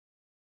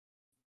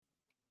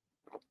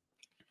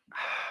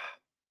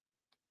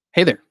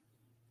Hey there.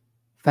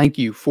 Thank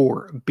you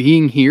for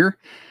being here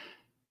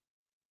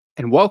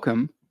and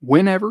welcome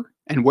whenever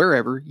and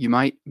wherever you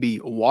might be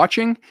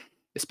watching,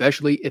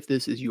 especially if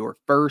this is your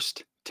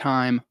first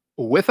time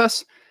with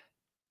us,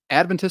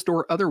 Adventist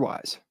or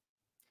otherwise.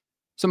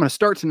 So I'm going to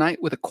start tonight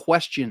with a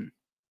question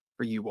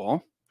for you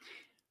all.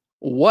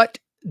 What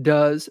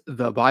does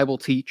the Bible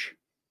teach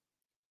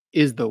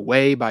is the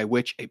way by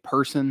which a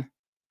person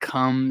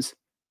comes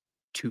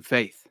to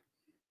faith?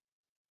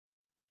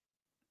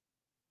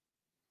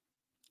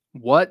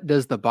 What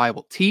does the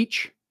Bible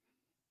teach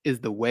is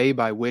the way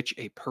by which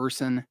a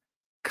person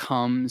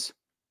comes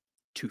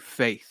to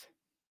faith?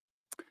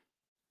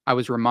 I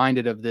was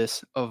reminded of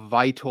this a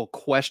vital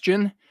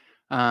question.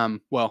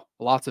 Well,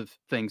 lots of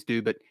things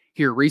do, but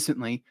here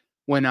recently,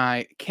 when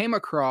I came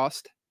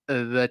across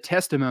the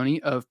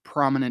testimony of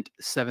prominent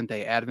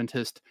Seventh-day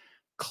Adventist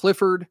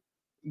Clifford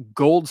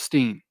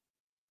Goldstein,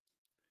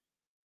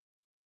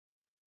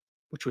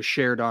 which was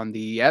shared on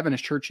the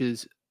Adventist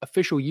Church's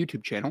official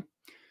YouTube channel.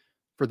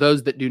 For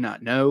those that do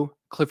not know,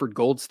 Clifford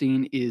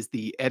Goldstein is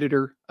the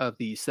editor of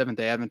the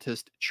Seventh-day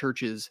Adventist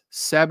Church's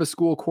Sabbath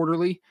School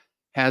Quarterly,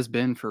 has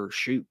been for,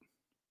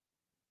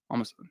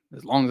 almost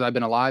as long as I've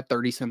been alive,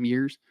 30-some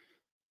years,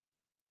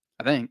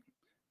 I think.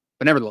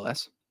 But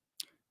nevertheless,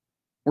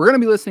 we're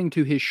going to be listening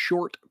to his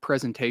short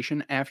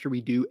presentation after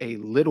we do a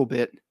little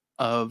bit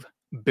of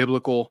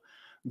biblical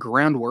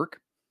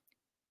groundwork.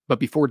 But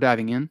before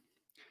diving in,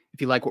 if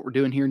you like what we're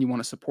doing here and you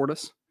want to support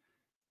us,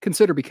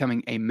 consider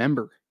becoming a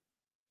member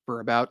for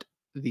about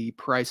the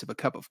price of a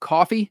cup of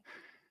coffee.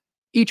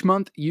 Each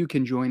month, you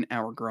can join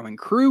our growing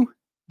crew,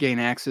 gain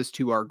access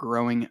to our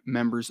growing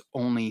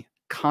members-only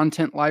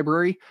content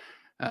library,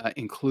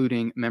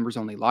 including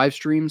members-only live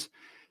streams.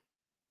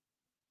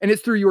 And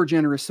it's through your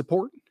generous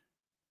support,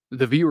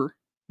 the viewer,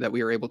 that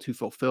we are able to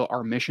fulfill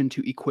our mission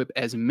to equip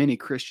as many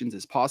Christians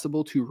as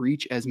possible to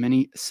reach as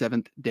many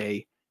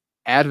Seventh-day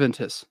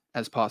Adventists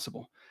as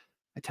possible.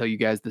 I tell you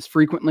guys this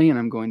frequently, and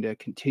I'm going to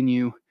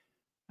continue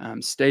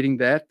stating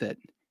that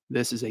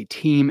this is a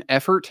team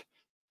effort.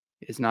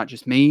 It is not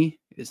just me.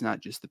 It is not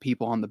just the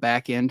people on the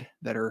back end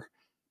that are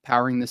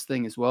powering this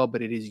thing as well,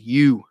 but it is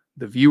you,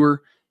 the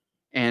viewer,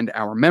 and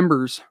our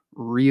members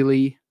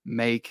really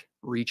make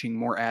reaching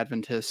more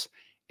Adventists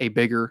a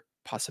bigger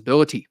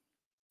possibility.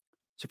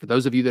 So for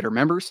those of you that are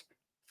members,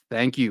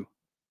 thank you.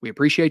 We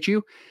appreciate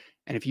you.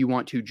 And if you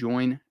want to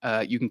join,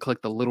 you can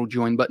click the little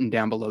join button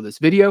down below this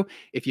video.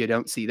 If you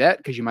don't see that,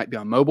 because you might be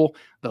on mobile,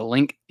 the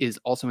link is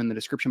also in the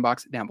description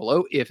box down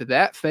below. If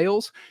that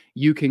fails,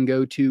 you can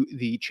go to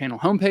the channel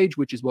homepage,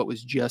 which is what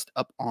was just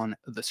up on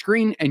the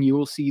screen, and you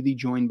will see the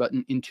join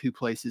button in two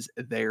places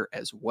there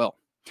as well.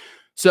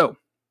 So,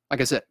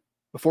 like I said,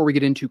 before we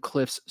get into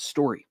Cliff's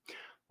story, I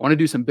want to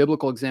do some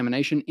biblical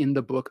examination in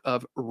the book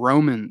of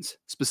Romans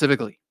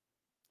specifically.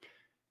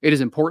 It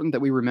is important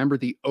that we remember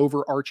the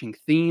overarching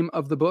theme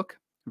of the book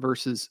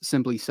versus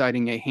simply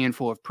citing a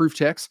handful of proof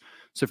texts.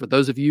 So for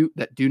those of you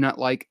that do not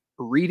like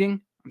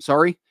reading, I'm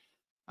sorry.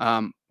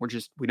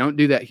 We don't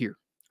do that here.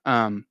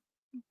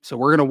 So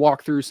we're going to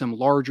walk through some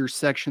larger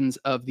sections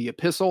of the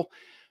epistle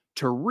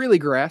to really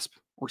grasp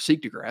or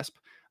seek to grasp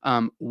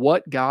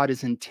what God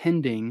is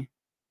intending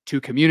to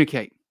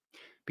communicate,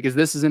 because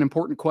this is an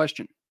important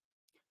question.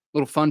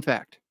 Little fun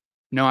fact.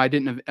 No, I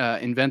didn't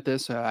invent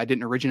this. I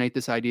didn't originate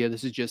this idea.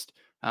 This is just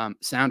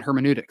sound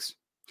hermeneutics.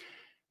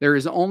 There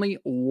is only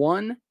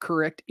one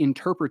correct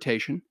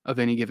interpretation of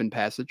any given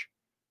passage,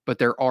 but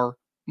there are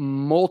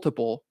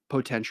multiple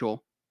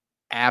potential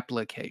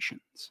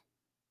applications.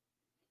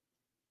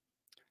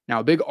 Now,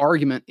 a big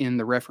argument in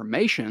the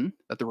Reformation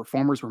that the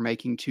reformers were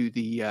making to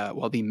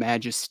the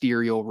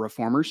magisterial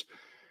reformers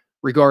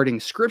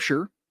regarding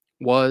Scripture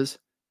was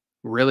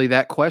really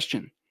that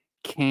question.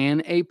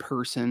 Can a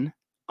person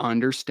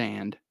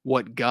understand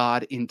what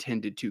God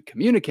intended to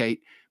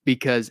communicate?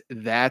 Because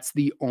that's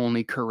the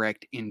only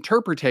correct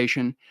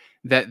interpretation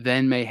that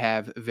then may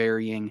have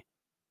varying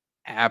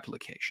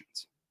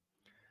applications.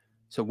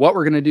 So what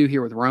we're going to do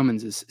here with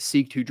Romans is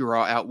seek to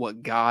draw out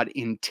what God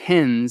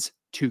intends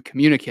to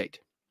communicate.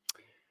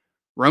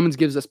 Romans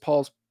gives us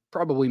Paul's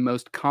probably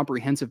most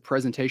comprehensive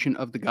presentation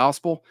of the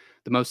gospel,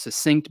 the most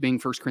succinct being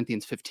 1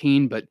 Corinthians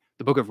 15, but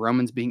the book of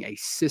Romans being a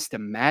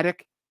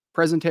systematic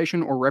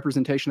presentation or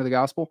representation of the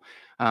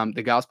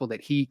gospel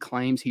that he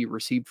claims he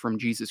received from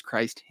Jesus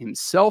Christ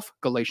himself,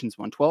 Galatians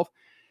 1:12.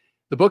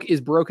 The book is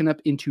broken up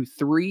into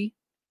 3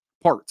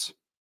 parts,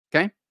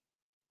 okay?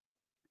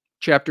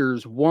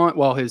 Chapters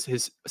 1,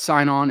 his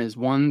sign-on is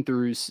 1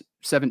 through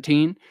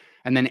 17,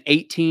 and then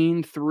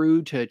 18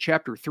 through to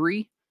chapter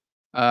 3,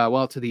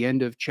 to the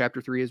end of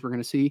chapter 3, as we're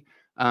going to see.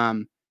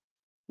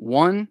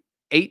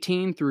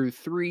 18 through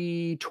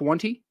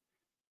 3:20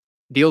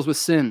 deals with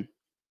sin.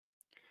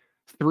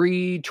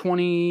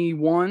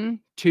 3:21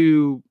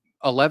 to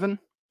 11,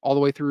 all the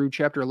way through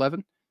chapter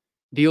 11,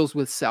 deals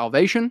with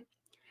salvation.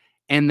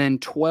 And then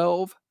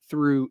 12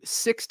 through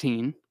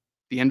 16,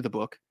 the end of the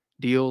book,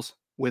 deals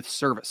with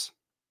service.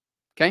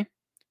 Okay?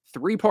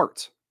 3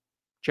 parts.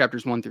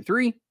 Chapters 1 through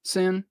 3,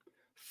 sin.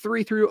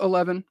 3 through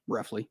 11,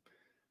 roughly,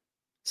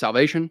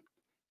 Salvation.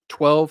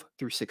 12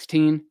 through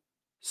 16,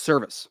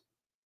 service.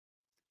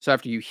 So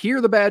after you hear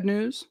the bad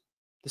news,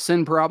 the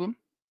sin problem,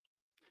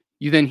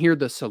 you then hear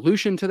the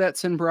solution to that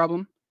sin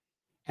problem.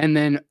 And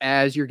then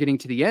as you're getting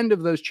to the end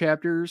of those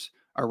chapters,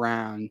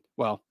 around,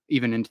 well,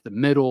 even into the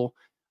middle,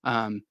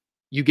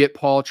 you get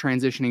Paul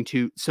transitioning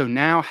to, so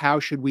now how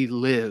should we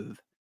live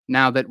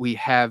now that we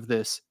have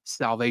this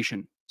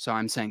salvation? So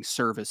I'm saying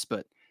service,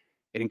 but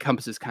it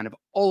encompasses kind of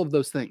all of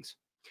those things.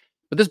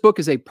 But this book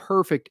is a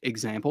perfect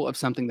example of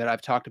something that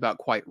I've talked about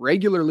quite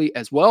regularly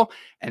as well,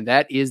 and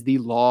that is the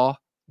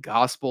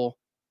law-gospel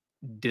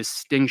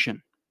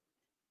distinction.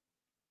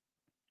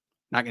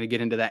 Not going to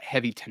get into that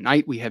heavy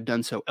tonight. We have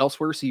done so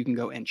elsewhere, so you can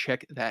go and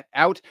check that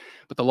out.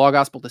 But the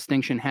law-gospel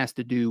distinction has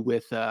to do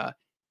with,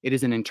 it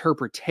is an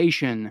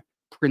interpretation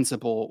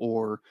principle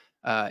or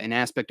an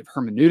aspect of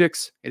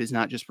hermeneutics. It is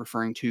not just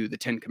referring to the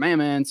Ten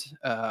Commandments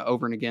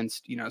over and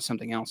against,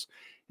 something else.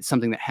 It's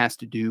something that has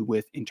to do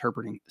with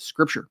interpreting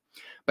Scripture.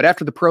 But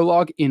after the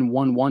prologue in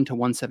 1:1 to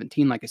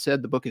 1:17, like I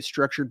said, the book is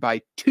structured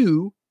by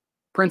two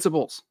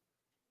principles: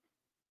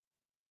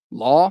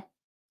 law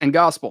and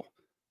gospel.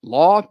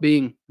 Law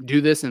being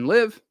do this and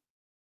live.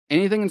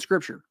 Anything in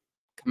Scripture.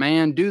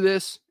 Command, do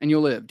this and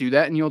you'll live. Do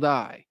that and you'll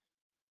die.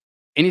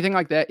 Anything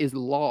like that is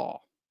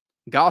law.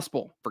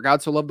 Gospel, for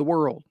God so loved the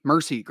world.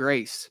 Mercy,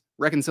 grace,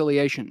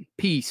 reconciliation,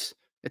 peace,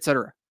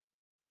 etc.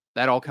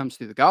 That all comes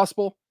through the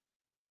gospel.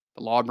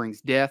 The law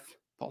brings death,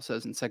 Paul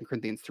says in 2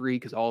 Corinthians 3,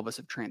 because all of us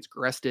have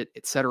transgressed it,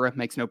 etc.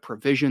 Makes no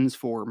provisions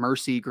for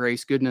mercy,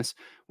 grace, goodness,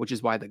 which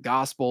is why the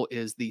gospel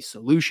is the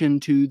solution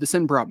to the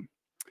sin problem.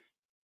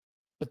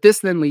 But this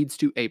then leads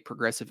to a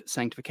progressive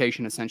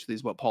sanctification, essentially,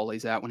 is what Paul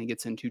lays out when he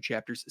gets into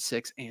chapters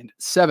 6 and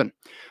 7.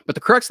 But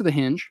the crux of the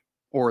hinge,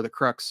 or the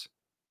crux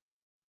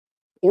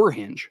or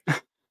hinge,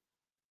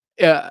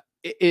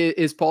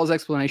 is Paul's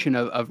explanation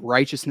of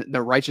righteousness,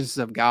 the righteousness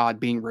of God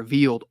being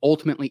revealed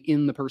ultimately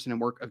in the person and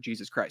work of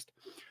Jesus Christ.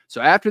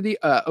 So after the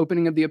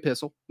opening of the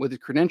epistle with his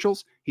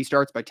credentials, he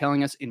starts by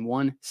telling us in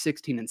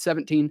 1:16 and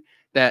 17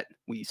 that,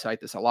 we cite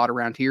this a lot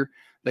around here,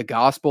 the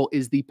gospel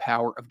is the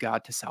power of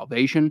God to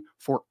salvation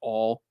for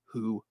all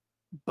who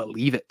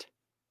believe it,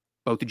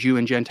 both the Jew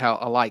and Gentile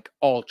alike,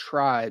 all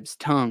tribes,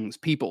 tongues,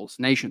 peoples,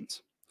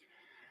 nations.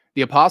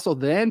 The apostle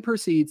then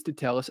proceeds to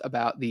tell us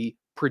about the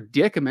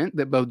predicament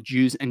that both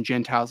Jews and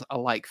Gentiles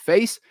alike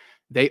face.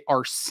 They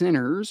are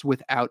sinners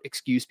without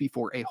excuse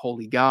before a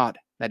holy God.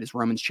 That is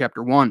Romans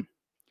chapter 1.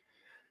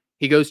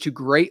 He goes to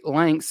great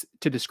lengths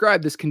to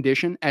describe this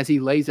condition as he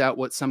lays out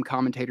what some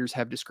commentators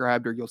have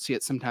described, or you'll see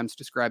it sometimes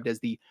described as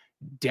the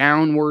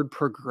downward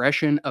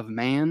progression of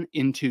man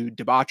into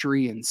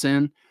debauchery and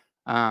sin.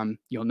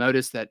 You'll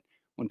notice that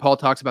when Paul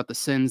talks about the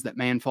sins that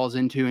man falls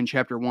into in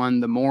chapter 1,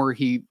 the more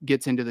he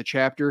gets into the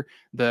chapter,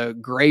 the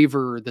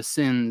graver the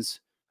sins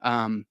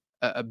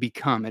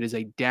become. It is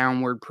a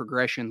downward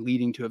progression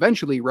leading to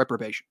eventually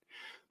reprobation.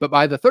 But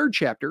by the 3rd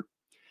chapter,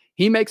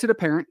 he makes it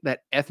apparent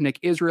that ethnic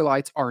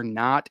Israelites are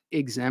not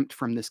exempt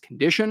from this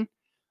condition,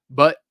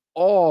 but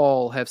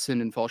all have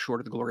sinned and fall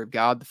short of the glory of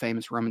God, the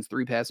famous Romans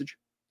 3 passage.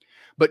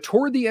 But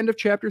toward the end of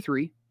chapter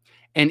 3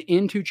 and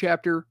into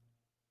chapter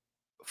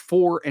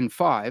 4 and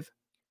 5,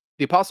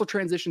 the apostle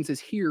transitions us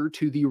here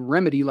to the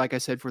remedy, like I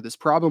said, for this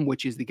problem,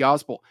 which is the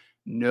gospel.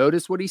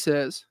 Notice what he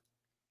says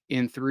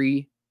in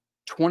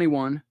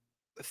 3:21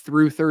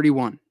 through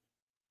 31.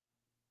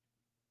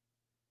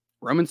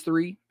 Romans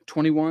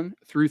 3:21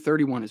 through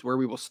 31 is where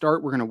we will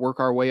start. We're going to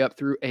work our way up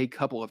through a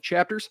couple of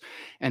chapters,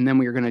 and then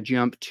we are going to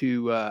jump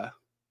to a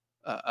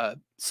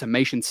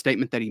summation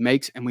statement that he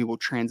makes, and we will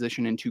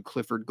transition into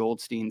Clifford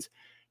Goldstein's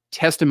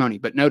testimony.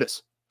 But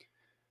notice,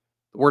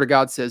 the Word of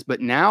God says,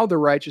 "But now the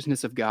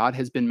righteousness of God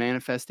has been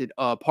manifested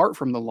apart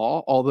from the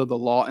law, although the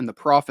law and the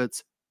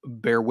prophets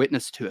bear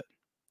witness to it."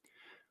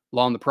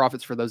 Law and the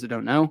prophets, for those that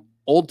don't know,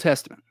 Old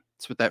Testament.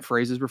 That's what that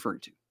phrase is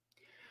referring to.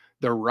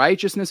 The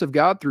righteousness of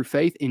God through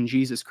faith in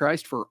Jesus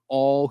Christ for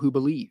all who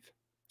believe.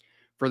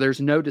 For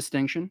there's no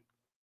distinction.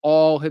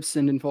 All have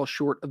sinned and fall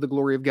short of the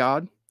glory of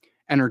God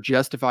and are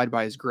justified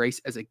by his grace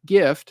as a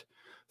gift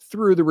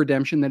through the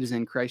redemption that is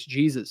in Christ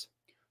Jesus,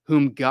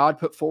 whom God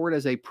put forward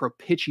as a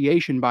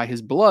propitiation by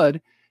his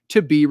blood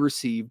to be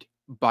received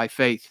by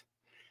faith.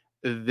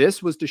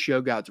 This was to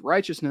show God's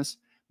righteousness,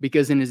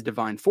 because in his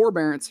divine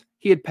forbearance,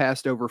 he had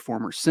passed over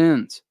former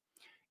sins.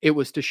 It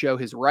was to show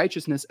his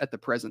righteousness at the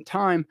present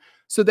time,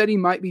 so that he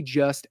might be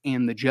just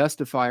and the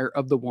justifier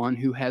of the one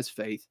who has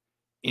faith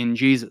in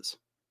Jesus.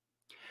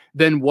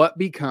 Then what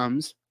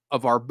becomes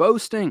of our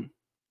boasting?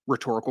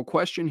 Rhetorical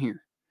question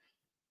here.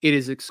 It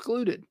is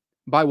excluded.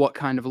 By what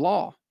kind of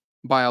law?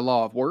 By a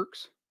law of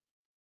works?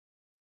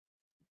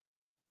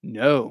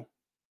 No,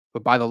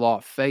 but by the law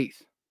of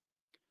faith.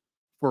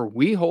 For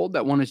we hold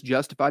that one is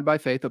justified by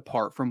faith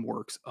apart from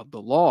works of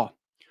the law.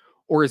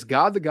 Or is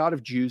God the God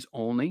of Jews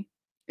only?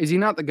 Is he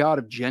not the God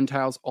of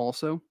Gentiles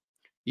also?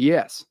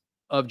 Yes,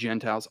 of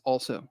Gentiles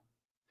also.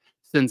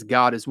 Since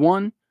God is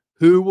one,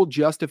 who will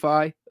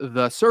justify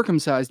the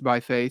circumcised by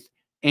faith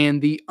and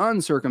the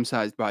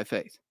uncircumcised by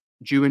faith?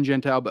 Jew and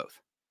Gentile both.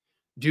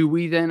 Do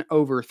we then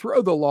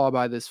overthrow the law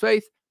by this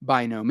faith?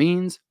 By no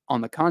means.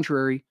 On the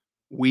contrary,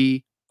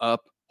 we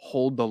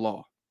uphold the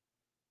law,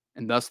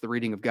 and thus the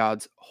reading of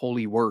God's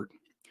holy word.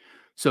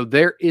 So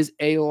there is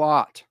a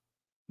lot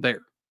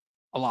there,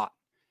 a lot.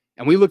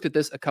 And we looked at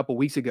this a couple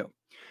weeks ago.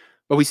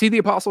 But we see the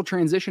apostle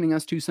transitioning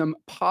us to some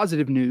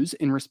positive news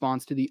in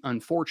response to the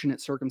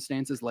unfortunate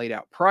circumstances laid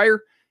out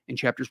prior in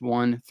chapters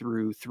 1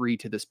 through 3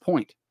 to this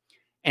point.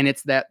 And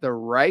it's that the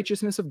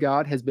righteousness of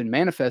God has been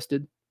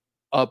manifested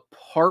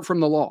apart from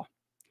the law,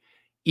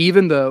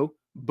 even though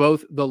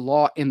both the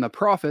law and the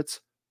prophets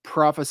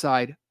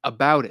prophesied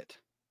about it.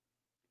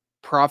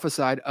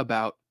 Prophesied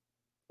about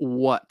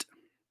what?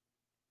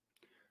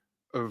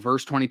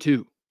 Verse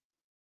 22.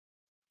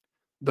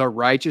 The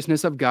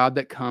righteousness of God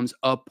that comes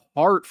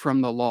apart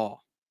from the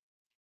law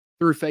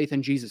through faith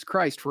in Jesus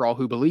Christ for all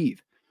who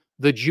believe.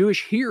 The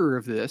Jewish hearer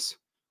of this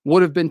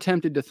would have been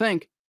tempted to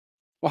think,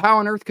 well, how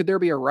on earth could there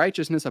be a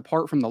righteousness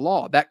apart from the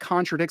law? That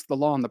contradicts the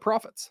law and the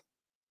prophets.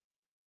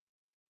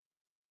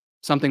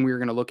 Something we are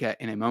going to look at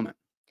in a moment.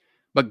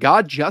 But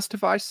God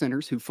justifies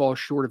sinners who fall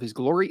short of his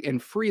glory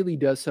and freely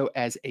does so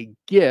as a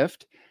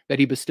gift that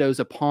he bestows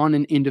upon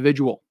an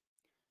individual.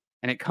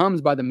 And it comes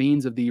by the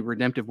means of the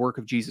redemptive work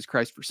of Jesus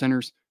Christ for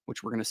sinners,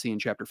 which we're going to see in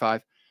chapter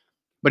 5.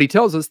 But he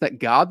tells us that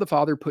God the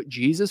Father put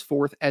Jesus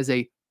forth as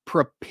a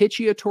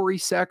propitiatory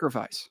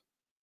sacrifice,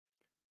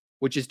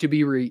 which is to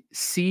be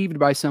received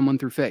by someone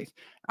through faith.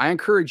 I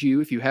encourage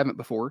you, if you haven't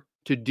before,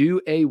 to do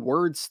a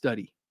word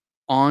study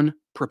on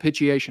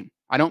propitiation.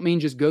 I don't mean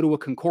just go to a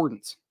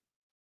concordance.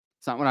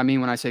 It's not what I mean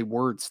when I say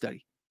word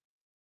study.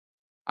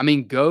 I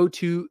mean, go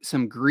to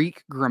some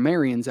Greek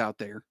grammarians out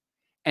there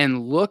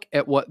and look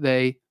at what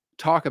they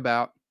talk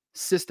about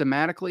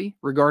systematically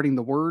regarding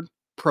the word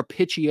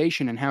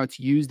propitiation and how it's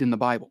used in the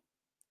Bible.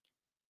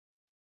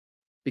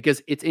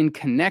 Because it's in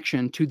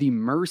connection to the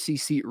mercy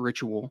seat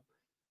ritual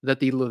that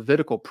the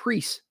Levitical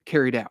priests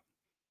carried out.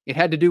 It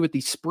had to do with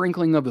the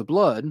sprinkling of the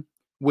blood,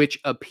 which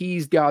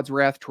appeased God's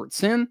wrath toward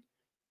sin,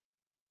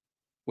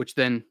 which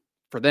then,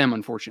 for them,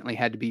 unfortunately,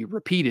 had to be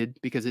repeated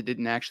because it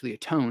didn't actually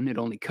atone, it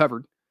only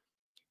covered.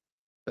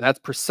 But that's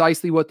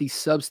precisely what the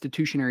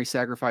substitutionary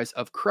sacrifice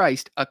of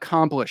Christ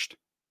accomplished.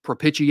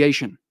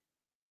 Propitiation.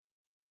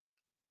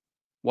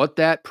 What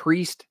that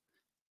priest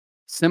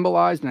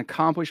symbolized and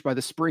accomplished by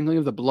the sprinkling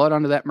of the blood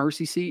onto that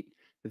mercy seat,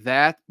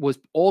 that was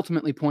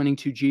ultimately pointing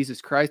to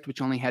Jesus Christ,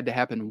 which only had to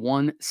happen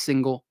one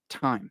single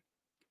time.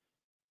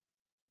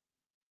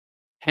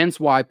 Hence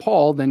why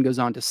Paul then goes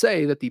on to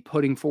say that the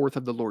putting forth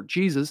of the Lord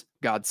Jesus,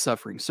 God's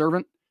suffering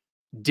servant,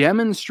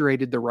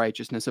 demonstrated the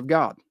righteousness of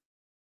God.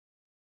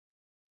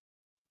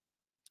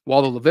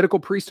 While the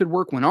Levitical priesthood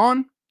work went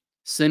on,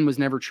 sin was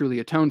never truly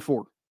atoned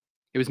for.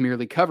 It was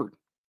merely covered,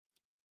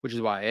 which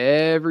is why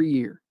every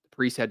year the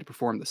priest had to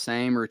perform the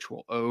same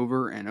ritual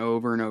over and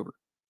over and over.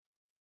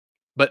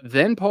 But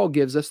then Paul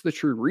gives us the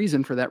true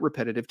reason for that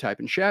repetitive type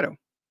and shadow.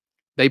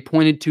 They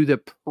pointed to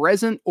the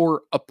present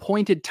or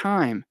appointed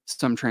time,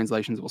 some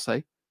translations will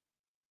say,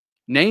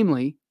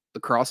 namely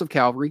the cross of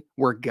Calvary,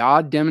 where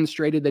God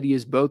demonstrated that he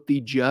is both the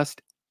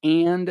just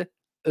and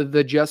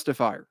the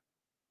justifier.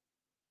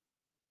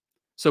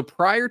 So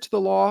prior to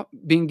the law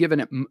being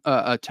given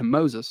to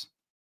Moses,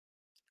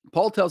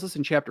 Paul tells us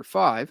in chapter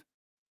 5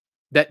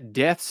 that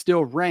death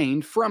still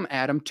reigned from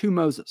Adam to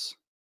Moses.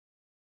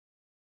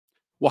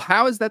 Well,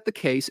 how is that the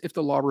case if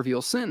the law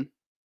reveals sin?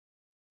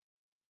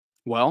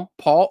 Well,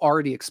 Paul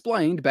already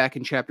explained back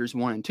in chapters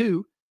 1 and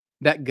 2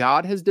 that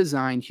God has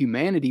designed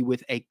humanity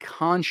with a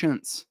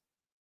conscience.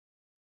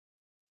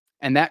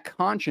 And that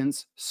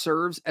conscience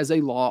serves as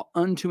a law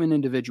unto an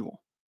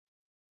individual.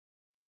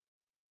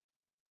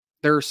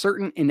 There are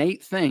certain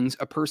innate things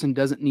a person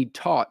doesn't need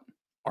taught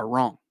are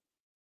wrong.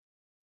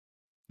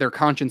 Their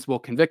conscience will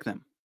convict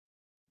them.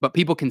 But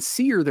people can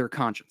sear their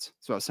conscience.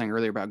 So I was saying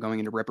earlier about going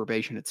into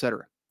reprobation,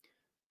 etc.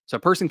 So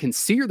a person can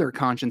sear their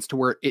conscience to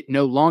where it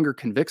no longer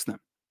convicts them.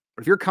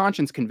 But if your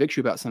conscience convicts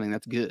you about something,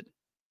 that's good.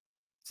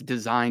 It's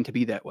designed to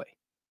be that way.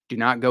 Do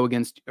not go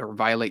against or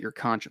violate your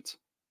conscience.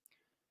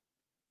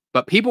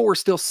 But people were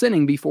still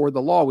sinning before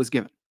the law was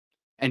given.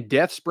 And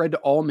death spread to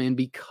all men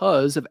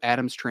because of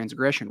Adam's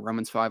transgression,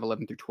 Romans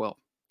 5:11 through 12.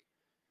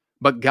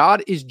 But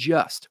God is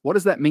just. What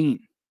does that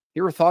mean?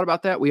 You ever thought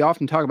about that? We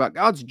often talk about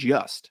God's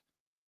just.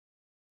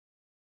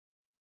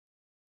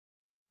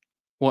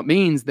 Well, it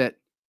means that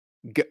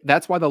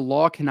that's why the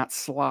law cannot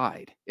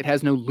slide. It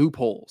has no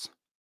loopholes.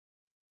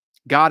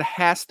 God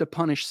has to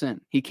punish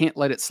sin. He can't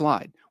let it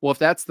slide. Well,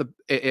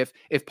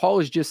 if Paul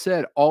has just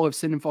said all have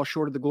sinned and fall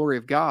short of the glory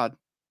of God,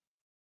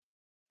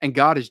 and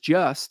God is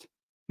just,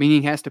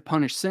 meaning he has to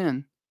punish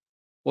sin,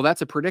 well,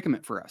 that's a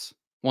predicament for us.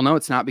 Well, no,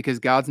 it's not, because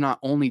God's not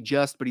only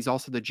just, but he's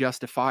also the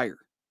justifier.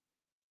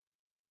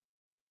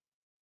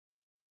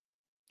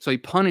 So he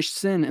punished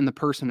sin in the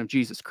person of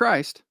Jesus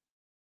Christ,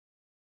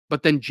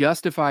 but then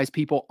justifies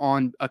people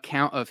on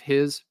account of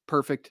his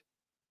perfect,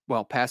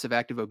 passive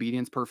active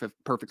obedience,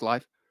 perfect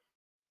life,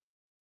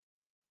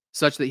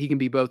 such that he can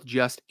be both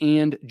just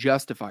and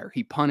justifier.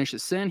 He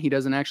punishes sin. He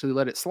doesn't actually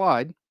let it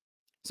slide.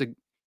 So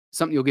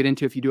Something you'll get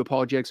into if you do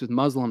apologetics with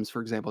Muslims,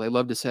 for example. They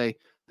love to say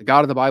the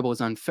God of the Bible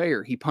is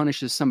unfair. He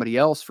punishes somebody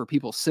else for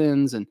people's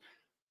sins. And,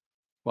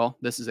 well,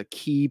 this is a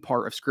key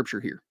part of Scripture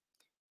here.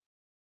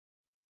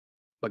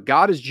 But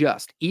God is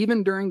just.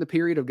 Even during the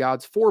period of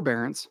God's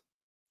forbearance,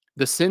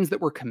 the sins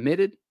that were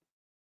committed,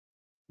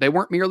 they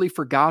weren't merely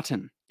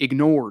forgotten,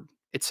 ignored,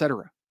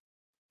 etc.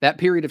 That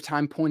period of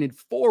time pointed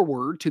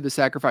forward to the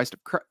sacrifice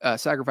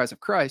of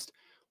Christ,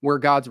 where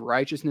God's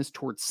righteousness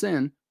towards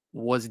sin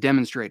was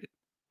demonstrated.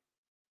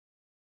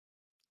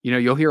 You know,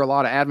 you'll hear a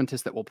lot of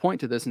Adventists that will point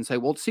to this and say,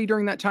 well, see,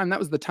 during that time, that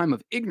was the time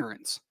of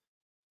ignorance.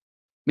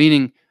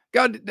 Meaning,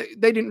 God,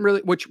 they didn't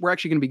really, which we're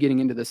actually going to be getting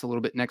into this a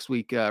little bit next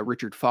week.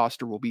 Richard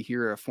Foster will be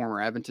here, a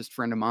former Adventist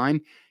friend of mine.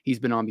 He's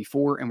been on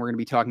before, and we're going to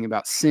be talking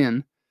about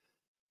sin.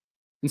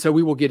 And so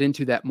we will get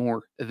into that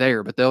more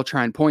there, but they'll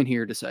try and point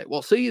here to say,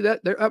 well, see,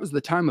 that was the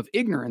time of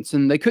ignorance,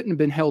 and they couldn't have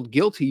been held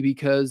guilty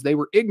because they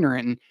were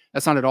ignorant. And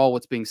that's not at all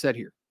what's being said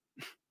here.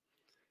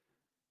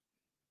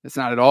 That's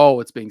not at all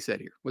what's being said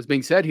here. What's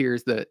being said here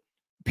is the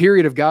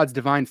period of God's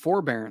divine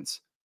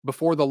forbearance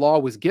before the law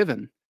was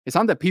given. It's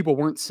not that people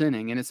weren't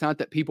sinning, and it's not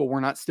that people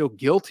were not still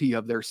guilty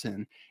of their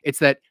sin. It's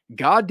that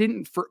God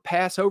didn't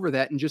pass over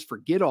that and just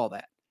forget all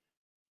that.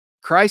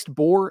 Christ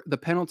bore the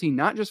penalty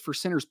not just for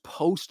sinners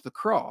post the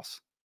cross.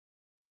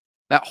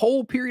 That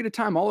whole period of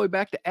time, all the way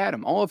back to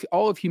Adam, all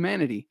of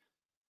humanity,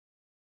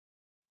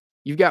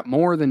 you've got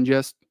more than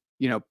just,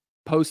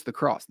 post the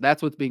cross.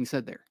 That's what's being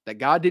said there. That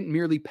God didn't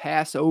merely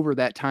pass over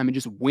that time and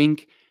just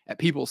wink at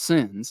people's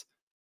sins.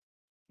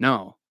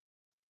 No.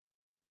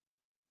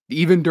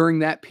 Even during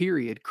that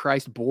period,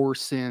 Christ bore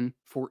sin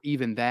for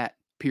even that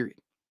period.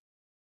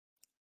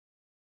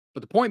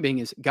 But the point being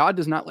is, God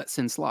does not let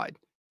sin slide.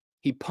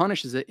 He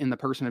punishes it in the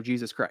person of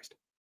Jesus Christ.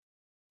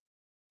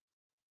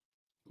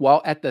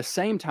 While at the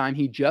same time,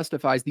 he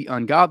justifies the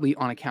ungodly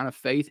on account of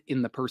faith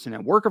in the person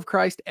and work of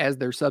Christ as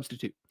their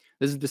substitute.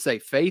 This is to say,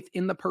 faith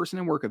in the person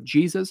and work of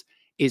Jesus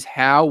is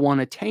how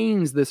one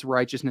attains this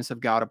righteousness of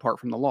God apart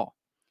from the law.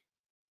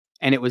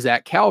 And it was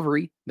at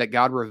Calvary that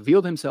God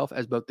revealed himself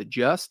as both the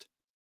just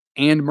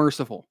and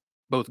merciful,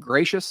 both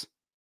gracious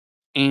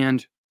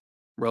and,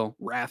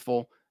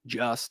 wrathful,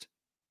 just,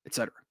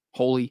 etc.,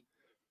 holy.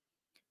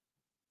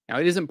 Now,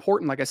 it is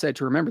important, like I said,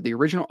 to remember the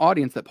original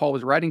audience that Paul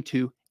was writing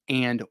to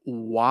and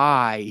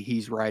why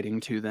he's writing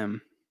to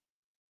them.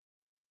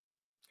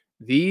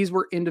 These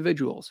were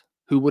individuals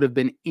who would have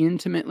been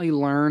intimately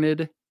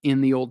learned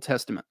in the Old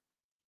Testament.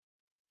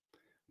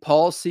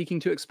 Paul's seeking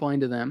to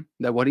explain to them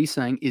that what he's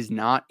saying is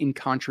not in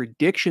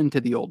contradiction to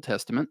the Old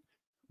Testament,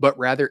 but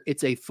rather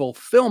it's a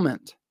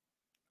fulfillment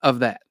of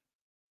that.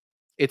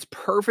 It's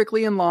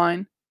perfectly in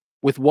line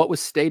with what was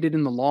stated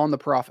in the law and the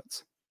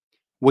prophets,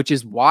 which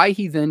is why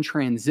he then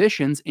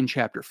transitions in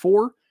chapter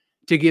 4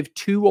 to give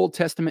two Old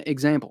Testament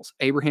examples,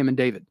 Abraham and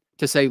David,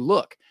 to say,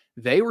 look,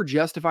 they were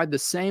justified the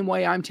same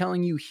way I'm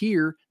telling you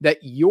here that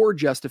you're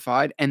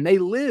justified, and they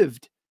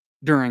lived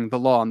during the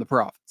law and the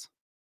prophets.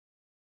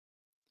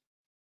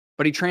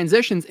 But he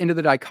transitions into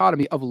the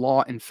dichotomy of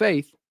law and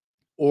faith,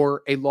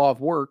 or a law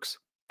of works,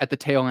 at the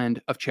tail end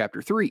of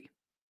chapter 3.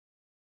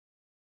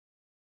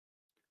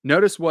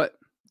 Notice what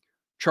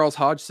Charles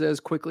Hodge says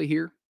quickly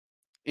here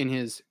in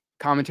his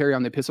commentary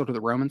on the Epistle to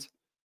the Romans.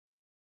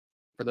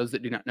 For those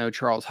that do not know,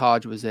 Charles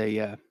Hodge was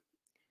a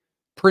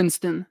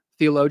Princeton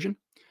theologian.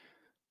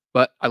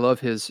 But I love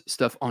his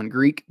stuff on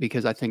Greek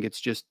because I think it's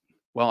just,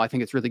 I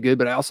think it's really good,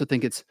 but I also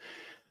think it's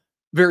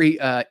very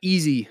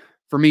easy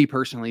for me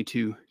personally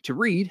to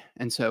read.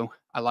 And so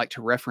I like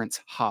to reference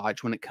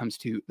Hodge when it comes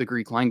to the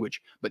Greek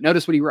language. But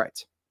notice what he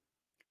writes.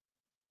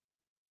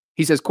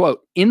 He says,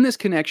 quote, in this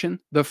connection,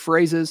 the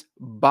phrases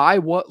by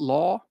what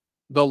law,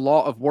 the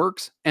law of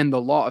works, and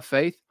the law of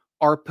faith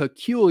are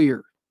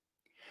peculiar,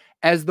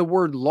 as the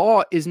word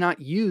law is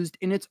not used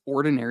in its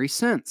ordinary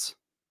sense.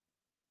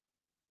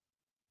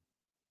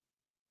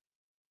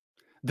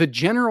 The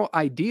general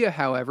idea,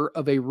 however,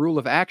 of a rule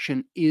of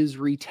action is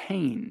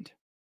retained.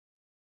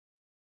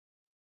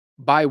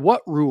 By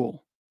what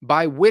rule?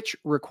 By which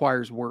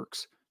requires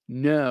works?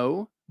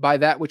 No, by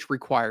that which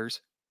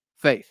requires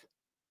faith.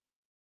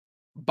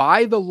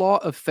 By the law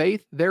of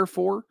faith,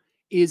 therefore,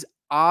 is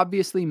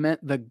obviously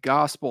meant the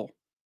gospel.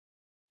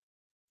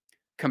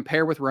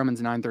 Compare with Romans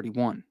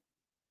 9:31.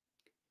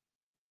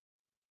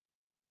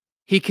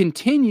 He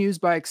continues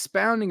by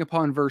expounding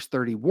upon verse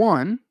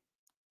 31,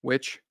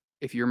 which,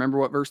 if you remember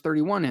what verse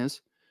 31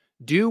 is,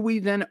 do we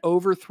then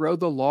overthrow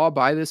the law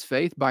by this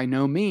faith? By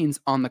no means.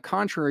 On the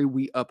contrary,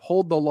 we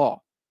uphold the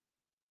law.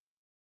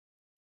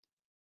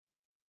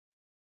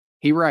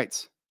 He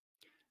writes,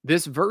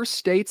 this verse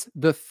states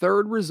the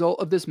third result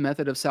of this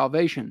method of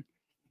salvation.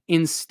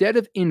 Instead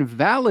of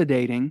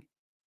invalidating,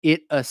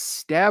 it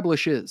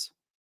establishes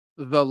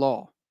the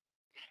law.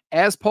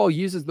 As Paul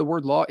uses the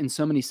word law in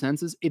so many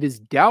senses, it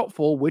is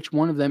doubtful which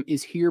one of them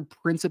is here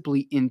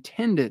principally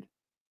intended.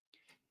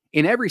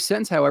 In every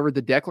sense, however,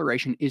 the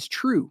declaration is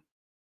true.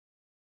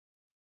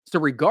 So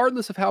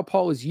regardless of how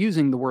Paul is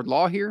using the word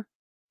law here,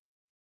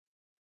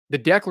 the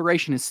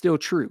declaration is still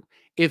true.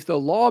 If the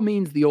law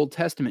means the Old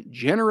Testament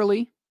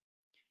generally,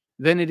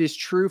 then it is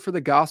true for the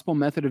gospel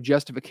method of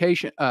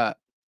justification.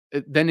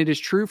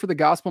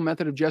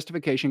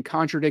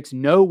 Contradicts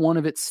no one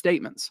of its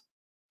statements,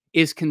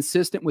 is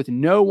consistent with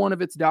no one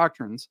of its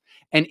doctrines,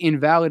 and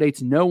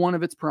invalidates no one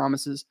of its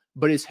promises,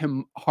 but is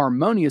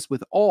harmonious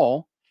with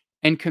all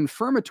and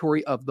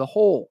confirmatory of the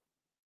whole.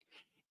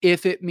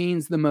 If it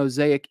means the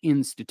Mosaic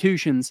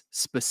institutions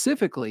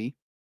specifically,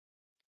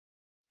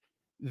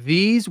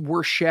 these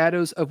were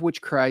shadows of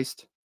which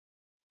Christ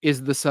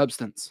is the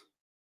substance.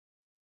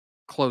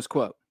 Close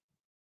quote.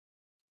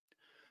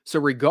 So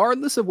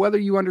regardless of whether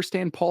you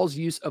understand Paul's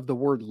use of the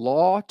word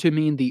law to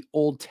mean the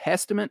Old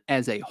Testament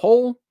as a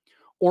whole,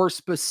 or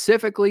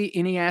specifically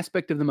any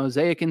aspect of the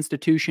Mosaic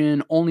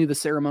institution, only the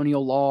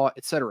ceremonial law,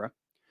 etc.,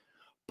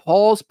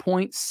 Paul's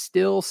point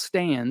still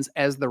stands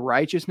as the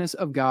righteousness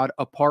of God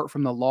apart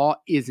from the law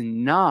is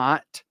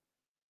not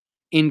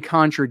in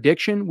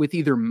contradiction with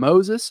either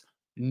Moses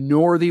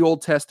nor the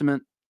Old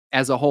Testament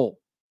as a whole.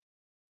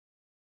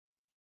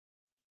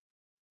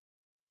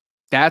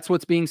 That's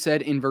what's being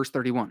said in verse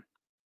 31.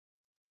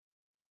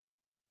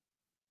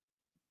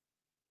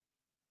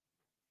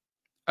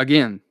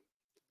 Again,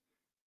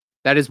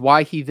 that is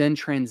why he then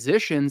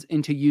transitions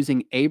into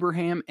using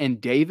Abraham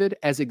and David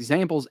as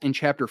examples in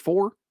chapter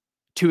 4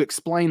 to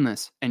explain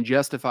this and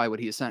justify what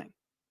he is saying.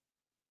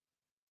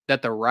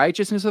 That the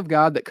righteousness of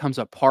God that comes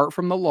apart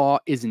from the law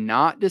is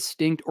not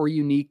distinct or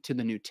unique to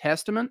the New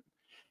Testament,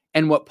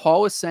 and what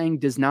Paul is saying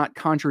does not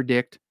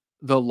contradict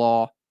the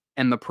law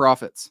and the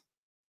prophets.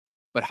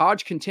 But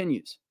Hodge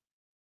continues.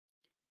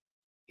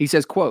 He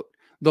says, quote,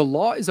 "The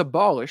law is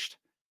abolished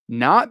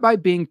not by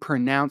being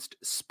pronounced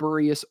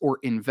spurious or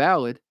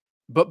invalid,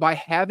 but by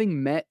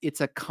having met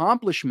its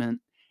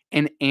accomplishment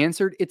and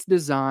answered its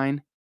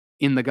design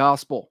in the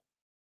gospel.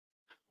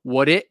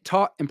 What it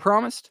taught and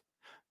promised,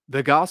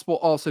 the gospel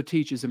also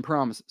teaches and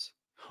promises,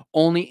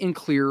 only in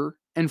clearer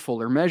and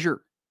fuller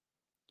measure.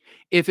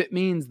 If it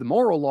means the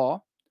moral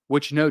law,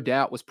 which no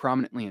doubt was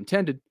prominently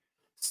intended,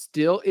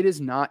 still it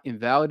is not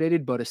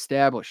invalidated but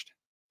established.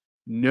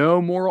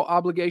 No moral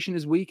obligation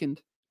is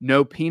weakened,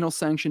 no penal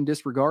sanction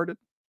disregarded.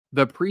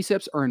 The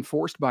precepts are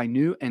enforced by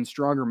new and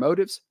stronger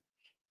motives,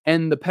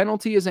 and the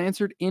penalty is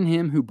answered in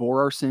him who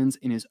bore our sins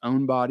in his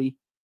own body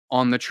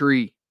on the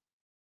tree."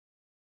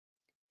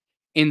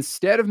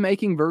 Instead of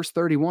making verse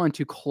 31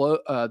 to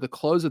the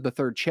close of the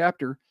 3rd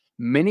chapter,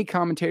 many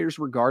commentators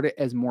regard it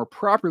as more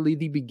properly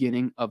the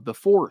beginning of the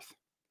 4th.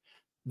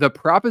 The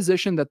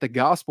proposition that the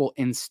gospel,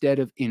 instead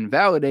of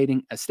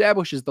invalidating,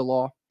 establishes the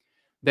law,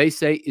 they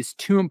say is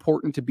too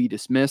important to be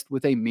dismissed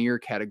with a mere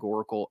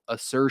categorical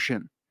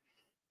assertion.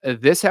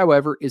 This,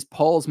 however, is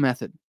Paul's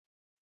method.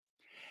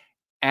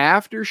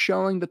 After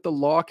showing that the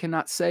law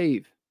cannot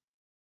save,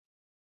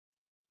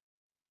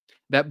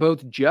 that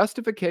both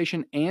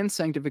justification and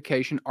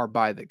sanctification are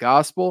by the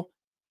gospel,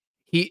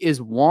 he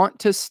is wont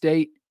to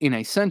state in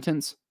a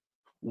sentence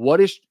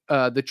what is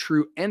the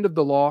true end of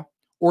the law,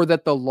 or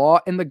that the law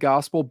and the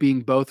gospel,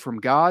 being both from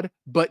God,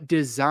 but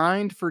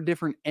designed for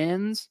different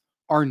ends,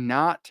 are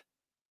not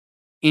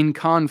in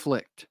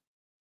conflict.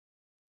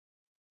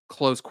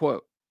 Close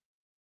quote.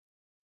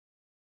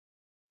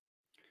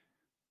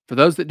 For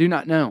those that do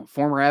not know,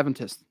 former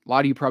Adventists, a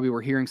lot of you probably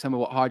were hearing some of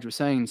what Hodge was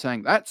saying,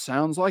 that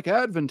sounds like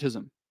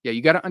Adventism. Yeah,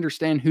 you got to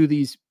understand who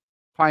these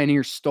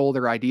pioneers stole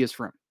their ideas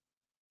from.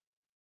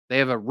 They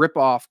have a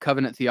rip-off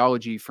covenant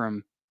theology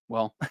from,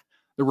 well,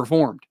 the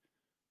Reformed.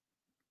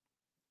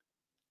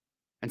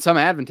 And some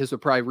Adventists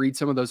would probably read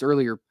some of those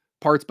earlier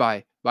parts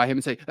by him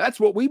and say, that's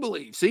what we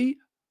believe, see?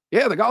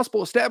 Yeah, the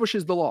gospel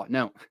establishes the law.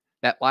 No,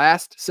 that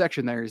last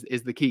section there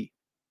is the key.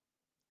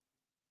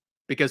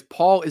 Because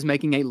Paul is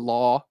making a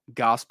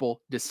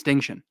law-gospel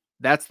distinction.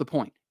 That's the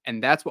point.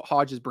 And that's what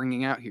Hodge is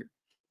bringing out here.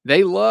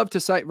 They love to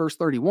cite verse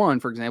 31,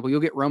 for example. You'll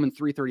get Romans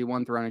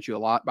 3:31 thrown at you a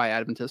lot by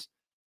Adventists.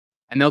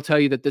 And they'll tell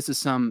you that this is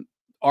some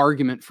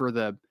argument for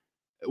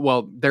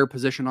their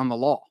position on the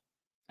law.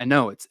 And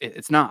no,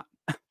 it's not.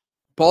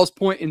 Paul's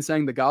point in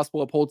saying the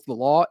gospel upholds the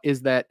law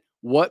is that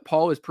what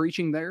Paul is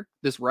preaching there,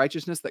 this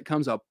righteousness that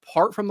comes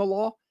apart from the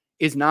law,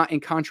 is not in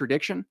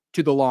contradiction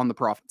to the law and the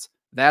prophets.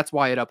 That's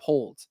why it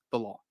upholds the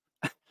law.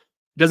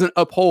 Doesn't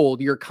uphold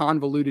your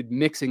convoluted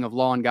mixing of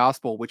law and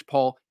gospel, which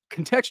Paul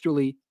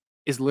contextually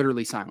is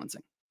literally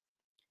silencing.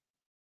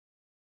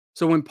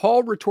 So when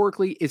Paul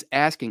rhetorically is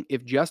asking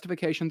if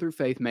justification through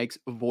faith makes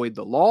void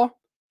the law,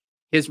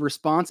 his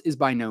response is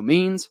by no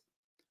means,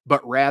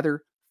 but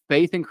rather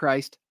faith in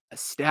Christ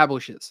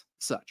establishes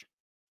such.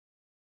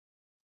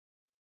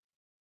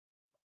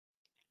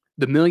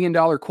 The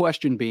million-dollar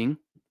question being,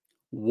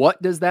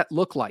 what does that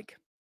look like?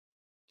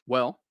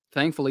 Well,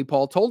 thankfully,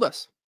 Paul told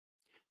us.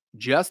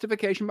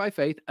 Justification by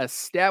faith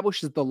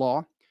establishes the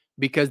law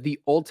because the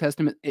Old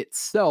Testament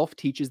itself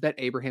teaches that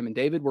Abraham and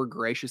David were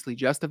graciously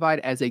justified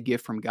as a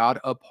gift from God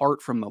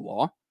apart from the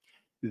law.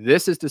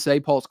 This is to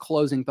say, Paul's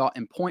closing thought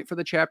and point for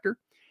the chapter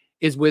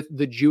is with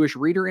the Jewish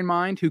reader in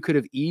mind, who could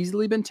have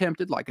easily been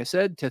tempted, like I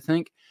said, to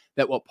think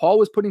that what Paul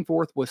was putting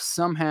forth was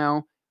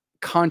somehow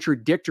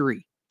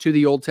contradictory to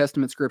the Old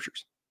Testament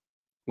scriptures.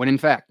 When in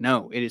fact,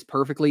 no, it is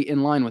perfectly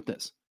in line with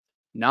this.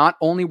 Not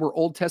only were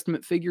Old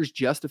Testament figures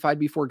justified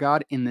before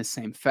God in this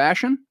same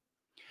fashion,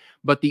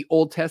 but the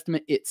Old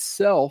Testament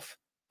itself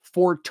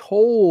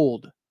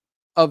foretold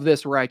of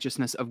this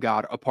righteousness of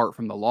God apart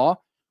from the law,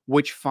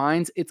 which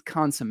finds its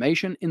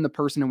consummation in the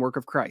person and work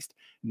of Christ.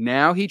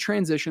 Now he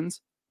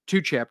transitions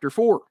to chapter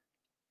 4.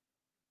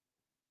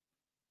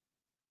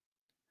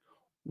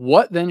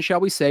 What then shall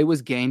we say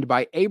was gained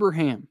by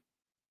Abraham?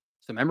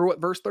 So remember what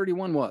verse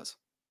 31 was.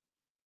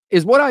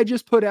 Is what I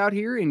just put out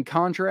here in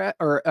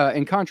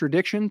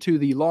contradiction to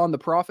the law and the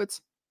prophets?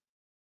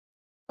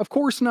 Of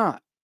course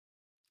not.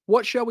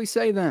 What shall we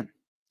say then?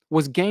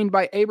 Was gained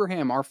by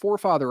Abraham, our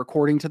forefather,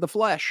 according to the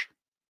flesh.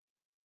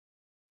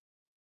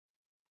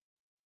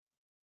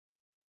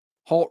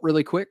 Halt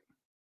really quick.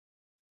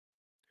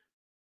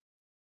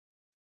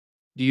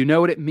 Do you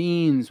know what it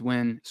means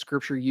when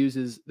Scripture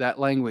uses that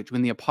language?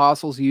 When the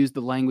apostles use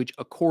the language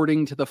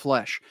according to the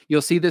flesh.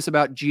 You'll see this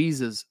about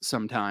Jesus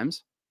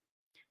sometimes.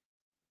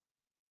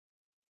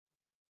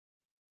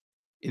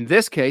 In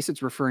this case,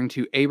 it's referring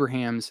to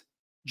Abraham's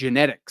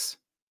genetics.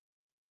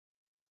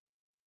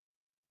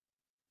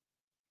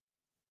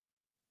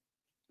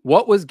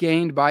 What was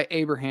gained by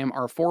Abraham,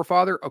 our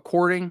forefather,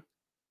 according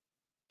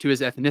to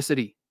his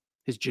ethnicity,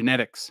 his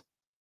genetics?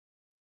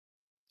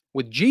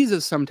 With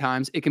Jesus,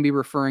 sometimes it can be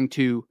referring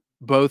to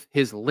both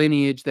his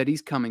lineage that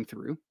he's coming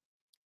through,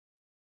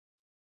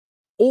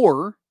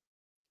 or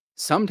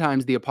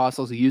sometimes the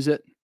apostles use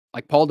it,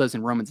 like Paul does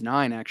in Romans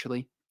 9,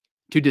 actually,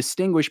 to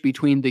distinguish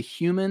between the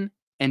human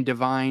and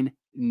divine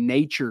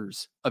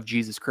natures of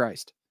Jesus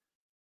Christ.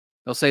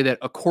 They'll say that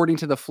according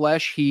to the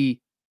flesh, he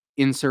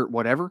insert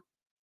whatever.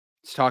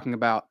 It's talking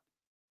about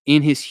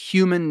in his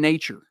human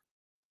nature.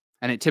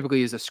 And it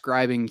typically is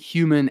ascribing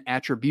human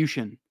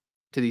attribution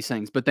to these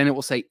things. But then it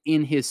will say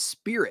in his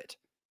spirit.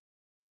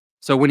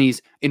 So when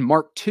he's in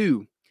Mark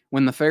 2,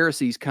 when the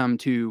Pharisees come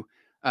to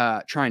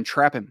try and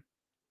trap him,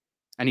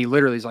 and he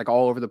literally is like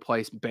all over the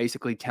place,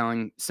 basically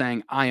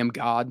saying, I am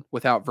God,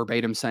 without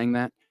verbatim saying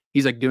that.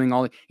 He's like doing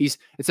it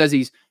says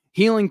he's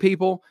healing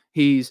people.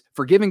 He's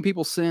forgiving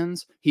people's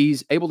sins.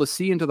 He's able to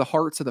see into the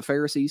hearts of the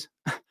Pharisees.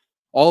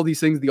 All these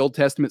things, the Old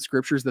Testament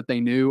scriptures that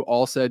they knew,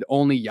 all said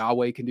only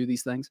Yahweh can do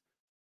these things.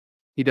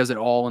 He does it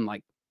all in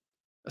like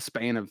a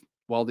span of,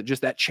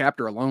 just that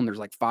chapter alone, there's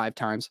like 5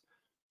 times.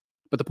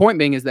 But the point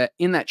being is that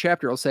in that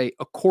chapter, I'll say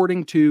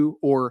according to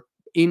or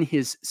in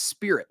his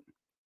spirit.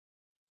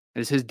 It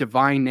is his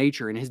divine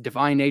nature. In his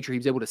divine nature, he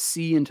was able to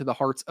see into the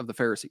hearts of the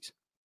Pharisees.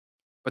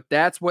 But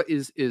that's what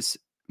is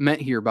meant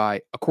here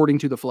by according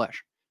to the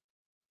flesh.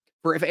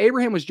 For if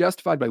Abraham was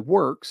justified by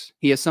works,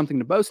 he has something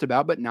to boast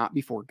about, but not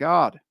before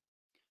God.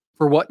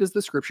 For what does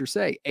the scripture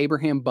say?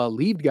 Abraham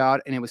believed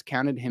God, and it was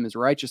counted to him as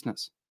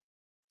righteousness.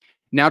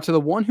 Now to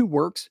the one who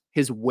works,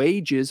 his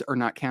wages are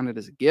not counted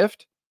as a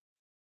gift,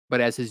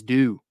 but as his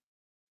due.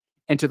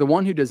 And to the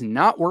one who does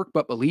not work,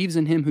 but believes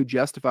in him who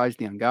justifies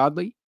the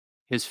ungodly,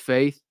 his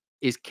faith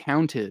is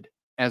counted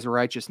as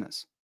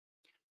righteousness.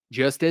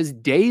 Just as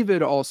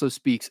David also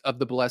speaks of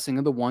the blessing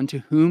of the one to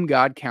whom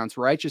God counts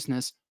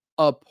righteousness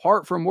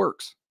apart from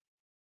works.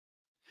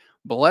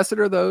 Blessed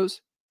are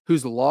those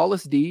whose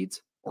lawless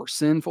deeds or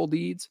sinful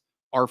deeds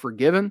are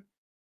forgiven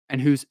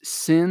and whose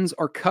sins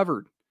are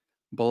covered.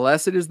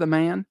 Blessed is the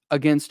man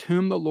against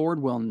whom the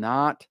Lord will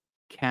not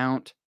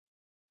count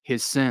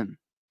his sin.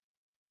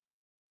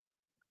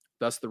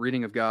 Thus the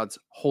reading of God's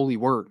holy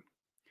word.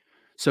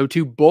 So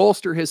to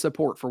bolster his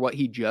support for what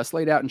he just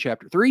laid out in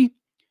chapter 3,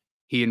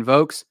 he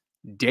invokes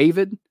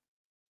David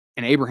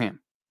and Abraham.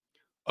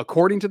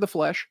 According to the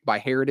flesh, by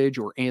heritage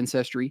or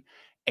ancestry,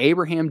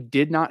 Abraham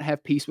did not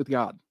have peace with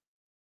God.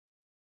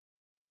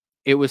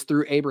 It was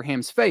through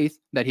Abraham's faith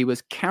that he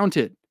was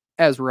counted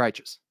as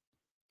righteous.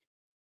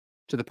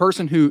 To the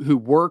person who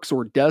works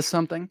or does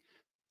something,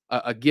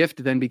 a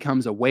gift then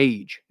becomes a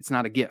wage. It's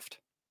not a gift.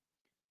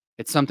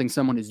 It's something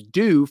someone is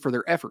due for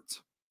their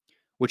efforts,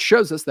 which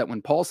shows us that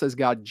when Paul says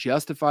God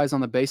justifies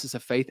on the basis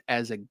of faith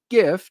as a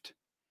gift,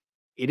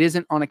 it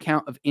isn't on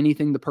account of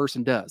anything the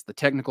person does. The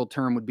technical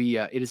term would be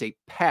it is a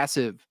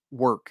passive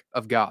work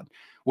of God,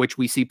 which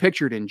we see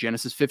pictured in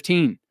Genesis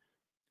 15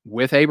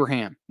 with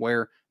Abraham,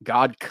 where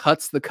God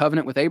cuts the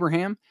covenant with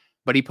Abraham,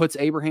 but he puts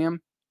Abraham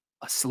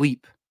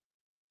asleep.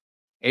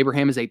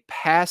 Abraham is a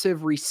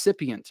passive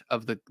recipient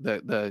of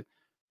the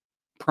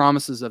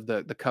promises of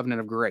the covenant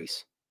of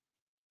grace.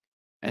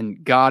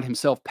 And God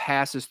himself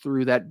passes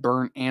through that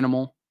burnt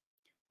animal,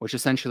 which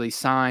essentially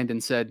signed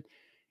and said,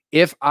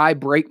 if I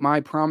break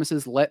my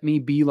promises, let me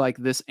be like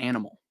this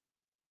animal.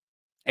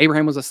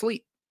 Abraham was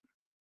asleep.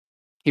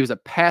 He was a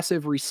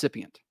passive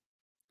recipient.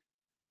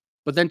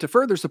 But then to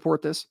further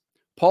support this,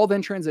 Paul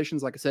then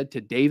transitions, like I said,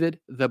 to David,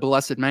 the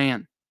blessed